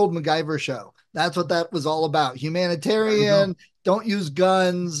watch the old MacGyver show. That's what that was all about. Humanitarian, don't use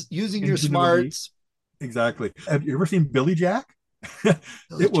guns, using your smarts. Exactly. Have you ever seen Billy Jack?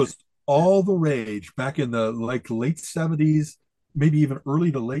 It was all the rage back in the late 70s, maybe even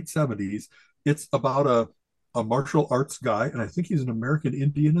early to late 70s. It's about a martial arts guy, and I think he's an American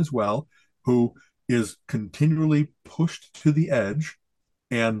Indian as well, who is continually pushed to the edge.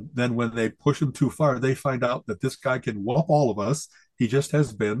 And then when they push him too far, they find out that this guy can whoop all of us. He just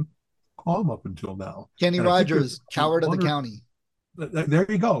has been calm up until now. Kenny Rogers, Coward of the County. There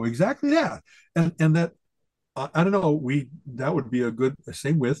you go. Exactly that. And that, I don't know, that would be a good,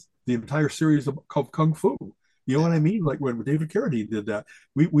 same with the entire series of Kung Fu. You know what I mean? Like when David Carradine did that,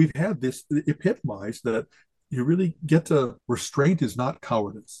 we've had this epitomized that you really get to, restraint is not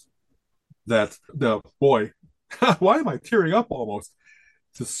cowardice. That boy, why am I tearing up almost?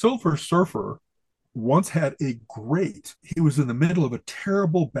 The Silver Surfer once had he was in the middle of a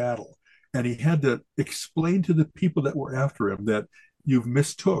terrible battle, and he had to explain to the people that were after him that you've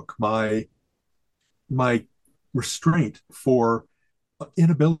mistook my restraint for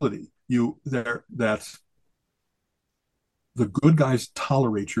inability. That the good guys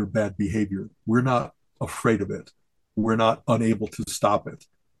tolerate your bad behavior. We're not afraid of it. We're not unable to stop it.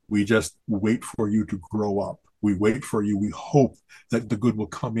 We just wait for you to grow up. We wait for you. We hope that the good will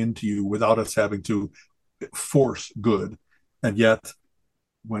come into you without us having to force good. And yet,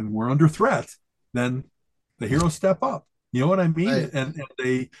 when we're under threat, then the heroes step up. You know what I mean?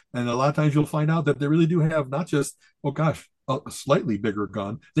 Right. And a lot of times you'll find out that they really do have not just, oh gosh, a slightly bigger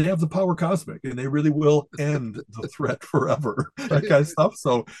gun. They have the power cosmic, and they really will end the threat forever. That kind of stuff.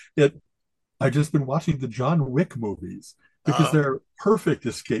 So I've just been watching the John Wick movies, because they're perfect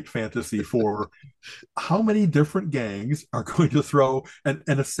escape fantasy for how many different gangs are going to throw, and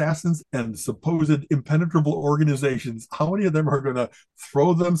assassins and supposed impenetrable organizations, how many of them are going to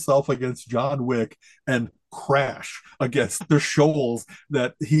throw themselves against John Wick and crash against the shoals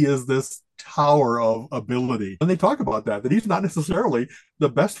that he is this tower of ability. And they talk about that he's not necessarily the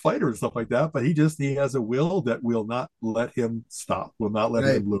best fighter and stuff like that, but he has a will that will not let him stop, will not let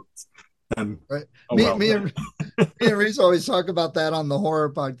him lose. And right. Me and Reese always talk about that on the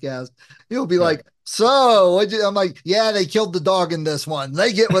horror podcast. He'll be like, so I'm like, yeah, they killed the dog in this one.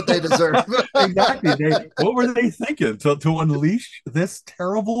 They get what they deserve. Exactly. What were they thinking to unleash this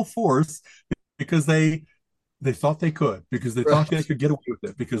terrible force because they thought they could, because they thought they could get away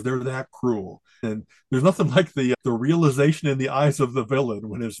with it, because they're that cruel. And there's nothing like the realization in the eyes of the villain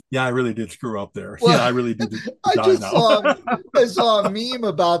when it's, I really did screw up there. Well, I really did die now. I saw a meme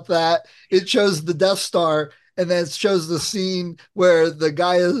about that. It shows the Death Star, and then it shows the scene where the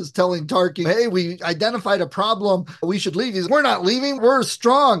guy is telling Tarkin, hey, we identified a problem. We should leave. He's, we're not leaving. We're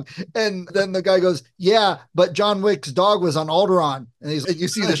strong. And then the guy goes, yeah, but John Wick's dog was on Alderaan. And you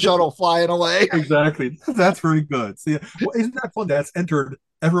see the shuttle flying away. Exactly. That's very good. See, well, isn't that fun? That's entered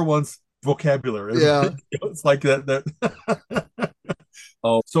everyone's vocabulary. Yeah. It's like that.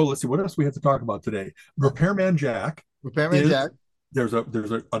 So let's see. What else we have to talk about today? Repairman Jack. There's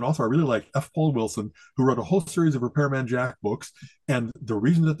an author I really like, F. Paul Wilson, who wrote a whole series of Repairman Jack books. And the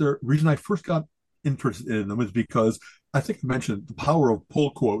reason I first got interested in them is because I think I mentioned the power of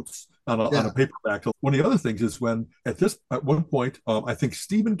pull quotes on a paperback. One of the other things is when at one point, I think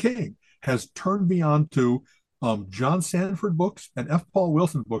Stephen King has turned me on to John Sanford books and F. Paul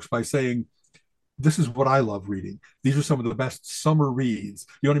Wilson books by saying, this is what I love reading. These are some of the best summer reads.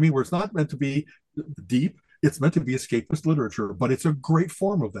 You know what I mean? Where it's not meant to be deep, it's meant to be escapist literature, but it's a great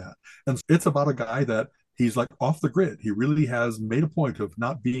form of that. And it's about a guy that he's like off the grid. He really has made a point of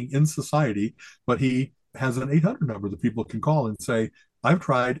not being in society, but he has an 800 number that people can call and say, I've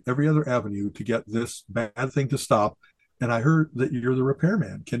tried every other avenue to get this bad thing to stop. And I heard that you're the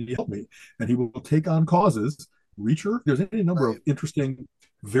repairman. Can you help me? And he will take on causes. Reacher, there's any number of interesting,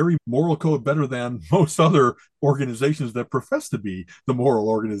 very moral code, better than most other organizations that profess to be the moral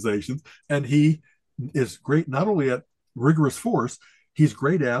organizations. And he is great not only at rigorous force, he's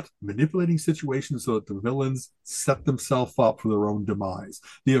great at manipulating situations so that the villains set themselves up for their own demise.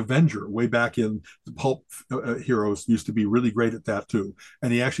 The Avenger, way back in the pulp heroes, used to be really great at that too.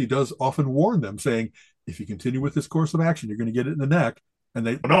 And he actually does often warn them, saying, if you continue with this course of action, you're going to get it in the neck. And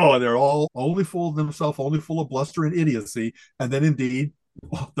they're all only full of themselves, only full of bluster and idiocy. And then indeed,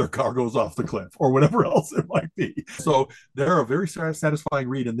 their car goes off the cliff or whatever else it might be. So they're a very satisfying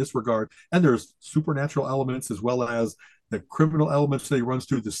read in this regard. And there's supernatural elements as well as the criminal elements that he runs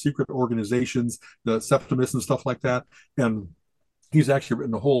through, the secret organizations, the Septimus and stuff like that. And he's actually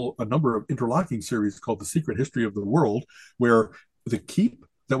written a number of interlocking series called The Secret History of the World, where the keep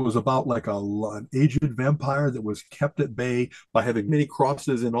that was about like an aged vampire that was kept at bay by having many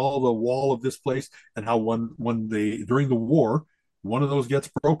crosses in all the wall of this place, and how during the war, one of those gets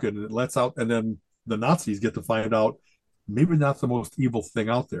broken and it lets out, and then the Nazis get to find out maybe not the most evil thing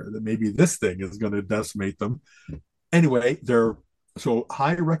out there, that maybe this thing is going to decimate them. Anyway, so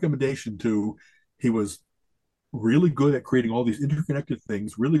high recommendation to, he was really good at creating all these interconnected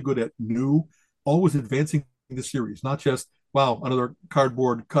things, really good at always advancing the series, not just, wow, another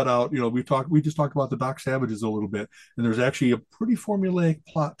cardboard cutout. We just talked about the Doc Savages a little bit, and there's actually a pretty formulaic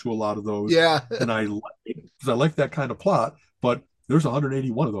plot to a lot of those. Yeah. And I like that kind of plot, but there's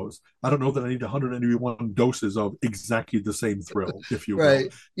 181 of those. I don't know that I need 181 doses of exactly the same thrill, if you will.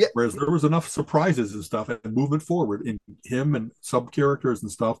 Right. Yeah. Whereas there was enough surprises and stuff and movement forward in him and sub characters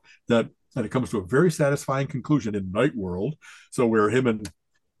and stuff and it comes to a very satisfying conclusion in Night World. So where him and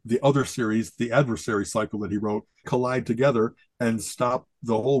the other series, the adversary cycle that he wrote, collide together and stop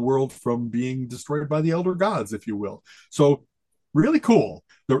the whole world from being destroyed by the elder gods, if you will. So really cool.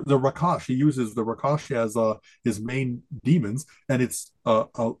 The Rakash, he uses the Rakash as his main demons, and it's a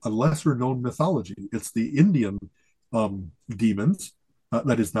lesser known mythology. It's the Indian demons,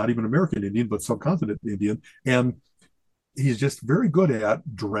 that is not even American Indian, but subcontinent Indian. And he's just very good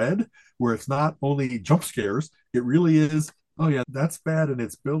at dread, where it's not only jump scares, it really is, oh yeah, that's bad, and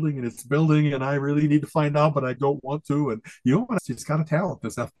it's building, and I really need to find out, but I don't want to. And you know what? He's got a talent,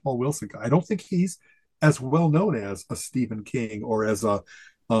 this F. Paul Wilson guy. I don't think he's as well known as a Stephen King or as a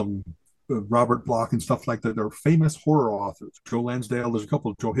Robert Bloch and stuff like that. They're famous horror authors. Joe Lansdale, there's a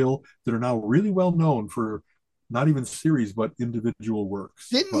couple of Joe Hill that are now really well known for not even series, but individual works.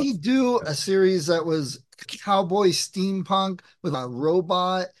 Didn't he do a series that was cowboy steampunk with a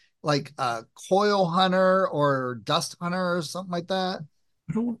robot, like a coil hunter or dust hunter or something like that?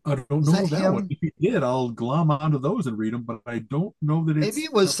 I don't know that one. If he did, I'll glom onto those and read them, but I don't know that maybe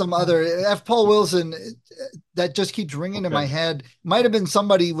it was some other F. Paul Wilson that just keeps ringing in my head. Might have been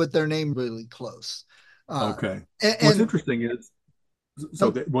somebody with their name really close. Okay. What's interesting is,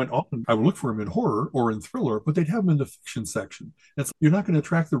 so they went often, I would look for him in horror or in thriller, but they'd have him in the fiction section. And so you're not going to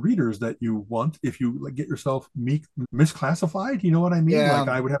attract the readers that you want if you get yourself misclassified. You know what I mean? Yeah. Like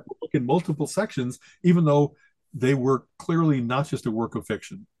I would have to look in multiple sections, even though they were clearly not just a work of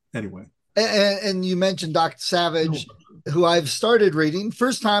fiction. Anyway. And you mentioned Doc Savage, who I've started reading.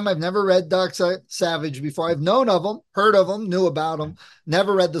 First time, I've never read Doc Savage before. I've known of him, heard of him, knew about him,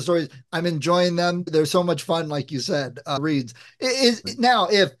 never read the stories. I'm enjoying them. They're so much fun, like you said, reads. Now,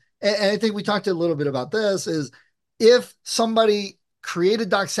 and I think we talked a little bit about this, is if somebody created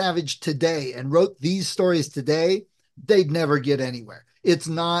Doc Savage today and wrote these stories today, they'd never get anywhere. It's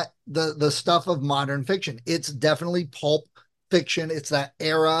not the stuff of modern fiction. It's definitely pulp fiction. It's that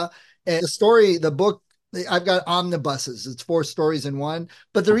era. And the book, I've got omnibuses. It's 4 stories in one,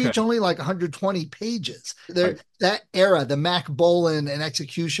 but they're each only like 120 pages. That era, the Mac Bolan and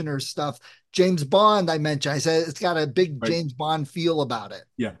Executioner stuff, James Bond, I mentioned. I said it's got a big James Bond feel about it.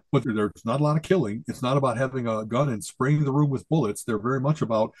 Yeah, but there's not a lot of killing. It's not about having a gun and spraying the room with bullets. They're very much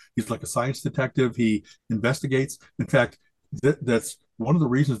about, he's like a science detective. He investigates. In fact, that's one of the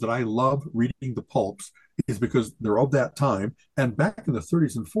reasons that I love reading the pulps is because they're of that time. And back in the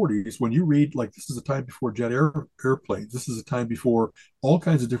 30s and 40s, when you read, like, this is a time before airplanes, this is a time before all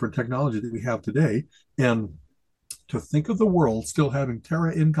kinds of different technology that we have today. And to think of the world still having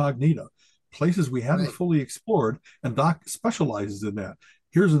terra incognita, places we hadn't Right. fully explored, and Doc specializes in that.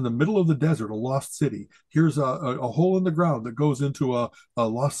 Here's in the middle of the desert, a lost city. Here's a hole in the ground that goes into a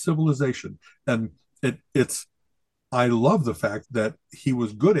lost civilization. And it's, I love the fact that he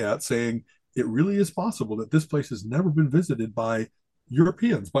was good at saying it really is possible that this place has never been visited by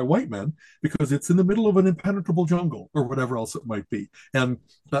Europeans, by white men, because it's in the middle of an impenetrable jungle or whatever else it might be. And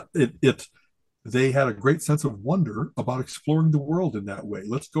it they had a great sense of wonder about exploring the world in that way.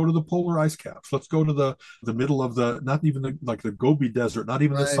 Let's go to the polar ice caps. Let's go to the middle of the, not even the, like the Gobi Desert, not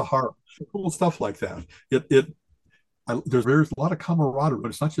even the Right. Sahara. Cool stuff like that. There's a lot of camaraderie, but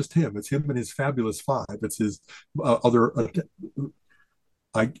it's not just him. It's him and his fabulous five. It's his other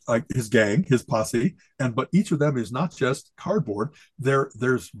his gang, his posse, and but each of them is not just cardboard.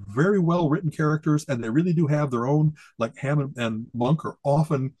 There's very well written characters, and they really do have their own. Like Hammond and Monk are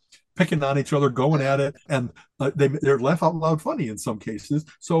often picking on each other, going at it, and they're laugh out loud funny in some cases.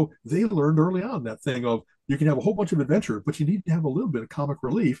 So they learned early on that thing of you can have a whole bunch of adventure, but you need to have a little bit of comic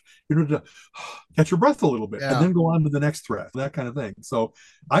relief in order to catch your breath a little bit, and Yeah. then go on to the next threat, that kind of thing. So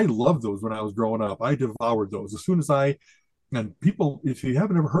I loved those when I was growing up. I devoured those as soon as I and people, if you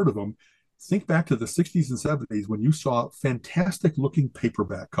haven't ever heard of them, think back to the 60s and 70s when you saw fantastic looking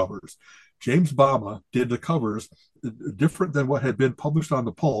paperback covers. James Bama did the covers different than what had been published on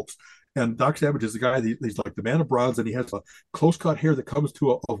the pulps. And Doc Savage is the guy, he's like the man of bronze, and he has a close cut hair that comes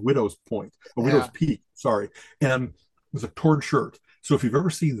to a widow's point, a widow's Yeah. peak, sorry, and with a torn shirt. So if you've ever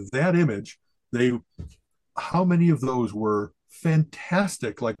seen that image, how many of those were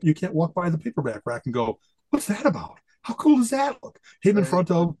fantastic? Like you can't walk by the paperback rack and go, what's that about? How cool does that look? Him in Right. front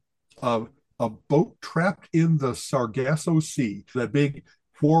of uh, a boat trapped in the Sargasso Sea, that big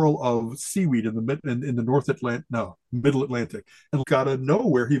whorl of seaweed in the in the North Atlantic, no, Middle Atlantic, and gotta know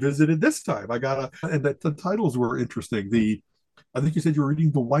where he visited this time. I gotta, and that the titles were interesting. I think you said you were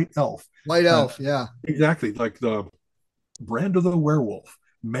reading The White Elf, White and Elf. Yeah. exactly like the Brand of the Werewolf,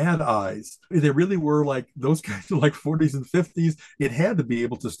 Mad Eyes. They really were like those kinds of like 40s and 50s. It had to be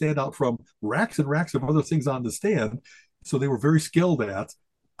able to stand out from racks and racks of other things on the stand. So they were very skilled at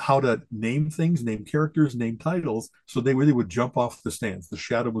how to name things, name characters, name titles. So they really would jump off the stands. The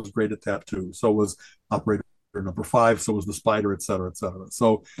Shadow was great at that too. So was Operator Number Five. So was the Spider, et cetera, et cetera.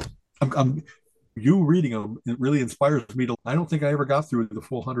 So I'm you reading them, it really inspires me to. I don't think I ever got through the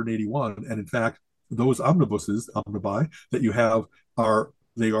full 181, and in fact, those omnibuy that you have are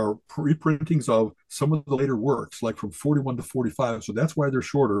they are reprintings of some of the later works, like from 41 to 45. So that's why they're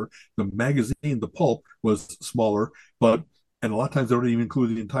shorter. The magazine, the pulp, was smaller, but and a lot of times they don't even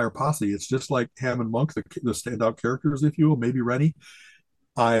include the entire posse. It's just like Ham and Monk, the standout characters, if you will, maybe Rennie.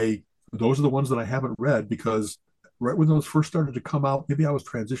 I Those are the ones that I haven't read because right when those first started to come out, maybe I was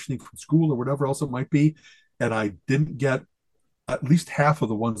transitioning from school or whatever else it might be, and I didn't get at least half of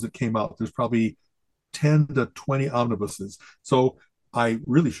the ones that came out. There's probably 10 to 20 omnibuses. So I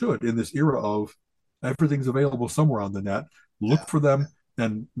really should, in this era of everything's available somewhere on the net, look Yeah. for them.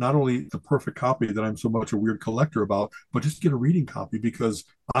 And not only the perfect copy that I'm so much a weird collector about, but just get a reading copy because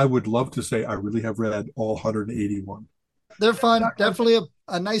I would love to say I really have read all 181. They're fun. Definitely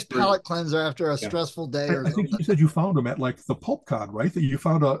a nice Great. palate cleanser after a Yeah. stressful day or I think something. you said you found them at like the Pulp Con, right? That you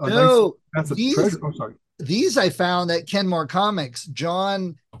found a nice, No, that's a these treasure. Oh, sorry. these I found at Kenmore Comics.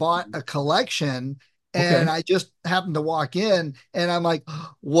 John bought a collection and Okay. I just happened to walk in and I'm like,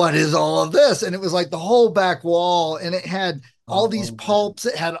 what is all of this? And it was like the whole back wall and it had all these Um, pulps.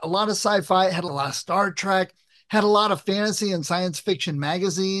 It had a lot of sci-fi, it had a lot of Star Trek, had a lot of fantasy and science fiction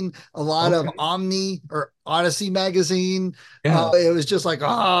magazine, a lot of okay. Omni or Odyssey magazine. Yeah. It was just like,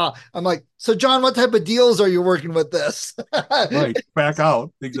 I'm like, so John, what type of deals are you working with this? Right. Back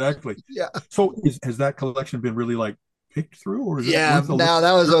out. Exactly. Yeah. So has that collection been really like picked through or is it Yeah, worth a now little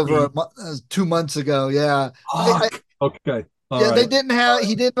that was over journey? that was 2 months ago. Yeah. Fuck. Okay. All Yeah, they right. didn't have,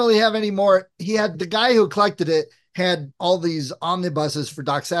 he didn't really have any more. He had the guy who collected it had all these omnibuses for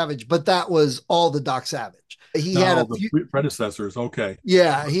Doc Savage, but that was all the Doc Savage. He Not had a all the few, predecessors. Okay.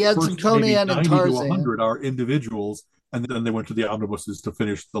 yeah, he had some First maybe Conan and 90 to Tarzan. 100 are individuals, and then they went to the omnibuses to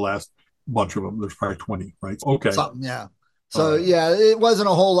finish the last bunch of them. There's probably 20, right? Okay. Something, yeah. All So right. yeah, it wasn't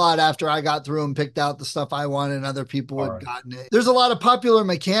a whole lot after I got through and picked out the stuff I wanted and other people All had right. gotten it. There's a lot of popular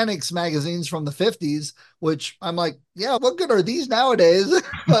mechanics magazines from the 50s, which I'm like, yeah, what good are these nowadays?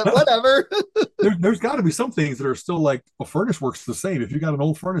 But whatever. There's got to be some things that are still like a furnace works the same. If you got an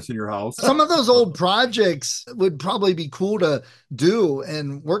old furnace in your house, Some of those old projects would probably be cool to do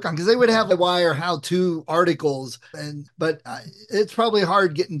and work on because they would have the wire how-to articles. But it's probably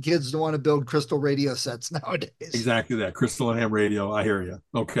hard getting kids to want to build crystal radio sets nowadays. Exactly that. Crystal and ham radio. I hear you.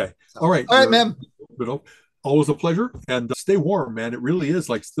 Okay. So, All right. man. Always a pleasure. And stay warm, man. It really is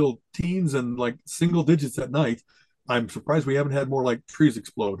like still teens and like single digits at night. I'm surprised we haven't had more like trees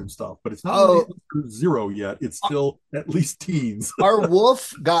explode and stuff, but it's not really zero yet. It's still at least teens. Our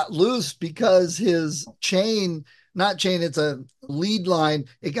wolf got loose because his it's a lead line.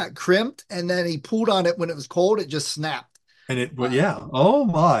 It got crimped and then he pulled on it when it was cold. It just snapped. Oh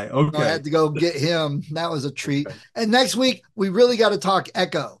my. Okay. So I had to go get him. That was a treat. Okay. And next week, we really got to talk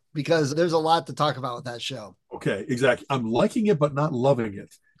Echo because there's a lot to talk about with that show. Okay, exactly. I'm liking it, but not loving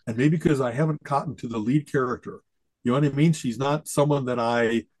it. And maybe because I haven't gotten to the lead character. You know what I mean? She's not someone that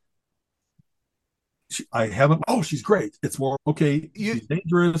I haven't. Oh, she's great. It's more okay. She's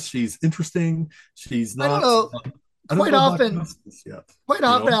dangerous. She's interesting. She's not. I don't know. Quite often,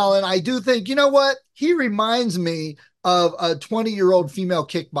 Alan, I do think, you know what? He reminds me of a 20-year-old female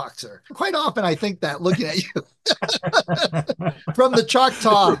kickboxer. Quite often, I think that looking at you from the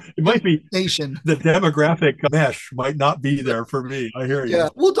Choctaw it might be Nation. The demographic mesh might not be there for me. I hear you. Yeah,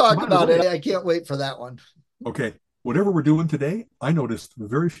 we'll talk about it. I can't wait for that one. Okay. Whatever we're doing today, I noticed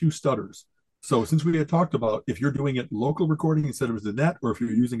very few stutters. So since we had talked about if you're doing it local recording instead of the net, or if you're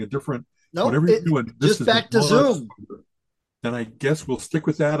using a different, whatever you're doing, just back to Zoom. Then I guess we'll stick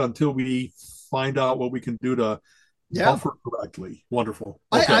with that until we find out what we can do to buffer correctly. Wonderful.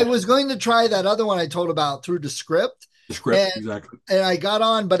 Okay. I was going to try that other one I told about through Descript. Exactly. And I got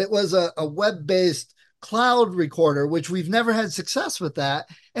on, but it was a web-based cloud recorder, which we've never had success with that.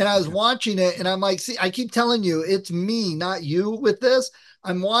 And I was watching it and I'm like, see, I keep telling you, it's me, not you with this.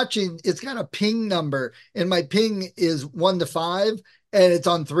 I'm watching, it's got a ping number and my ping is 1 to 5 and it's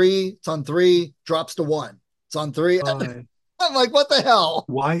on 3, it's on 3, drops to 1. It's on 3. I'm like, what the hell?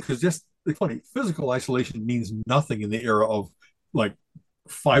 Why? Because it's funny, physical isolation means nothing in the era of like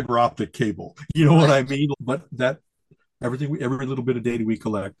fiber optic cable. You know what I mean? But that every little bit of data we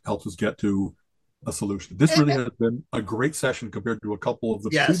collect helps us get to a solution. This really has been a great session compared to a couple of the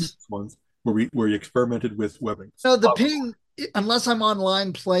previous ones where you experimented with webbing. So the ping, unless I'm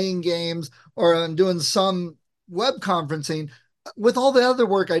online playing games or I'm doing some web conferencing, with all the other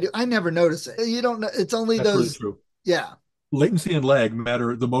work I do, I never notice it. You don't know. It's only That's those. Really true. Yeah. Latency and lag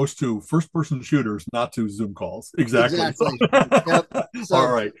matter the most to first-person shooters, not to Zoom calls. Exactly. Yep. So,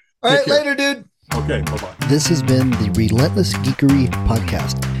 all right. All right. Later, dude. Okay. Bye-bye. This has been the Relentless Geekery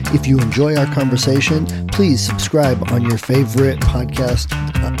podcast. If you enjoy our conversation, please subscribe on your favorite podcast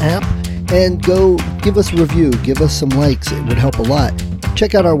app and go give us a review. Give us some likes. It would help a lot.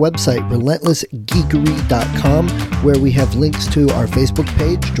 Check out our website, relentlessgeekery.com, where we have links to our Facebook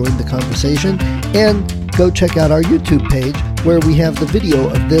page, join the conversation, and go check out our YouTube page, where we have the video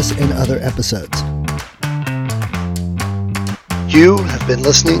of this and other episodes. You have been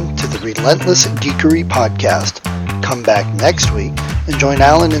listening to the Relentless Geekery podcast. Come back next week and join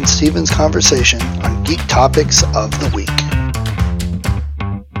Alan and Steven's conversation on geek topics of the week.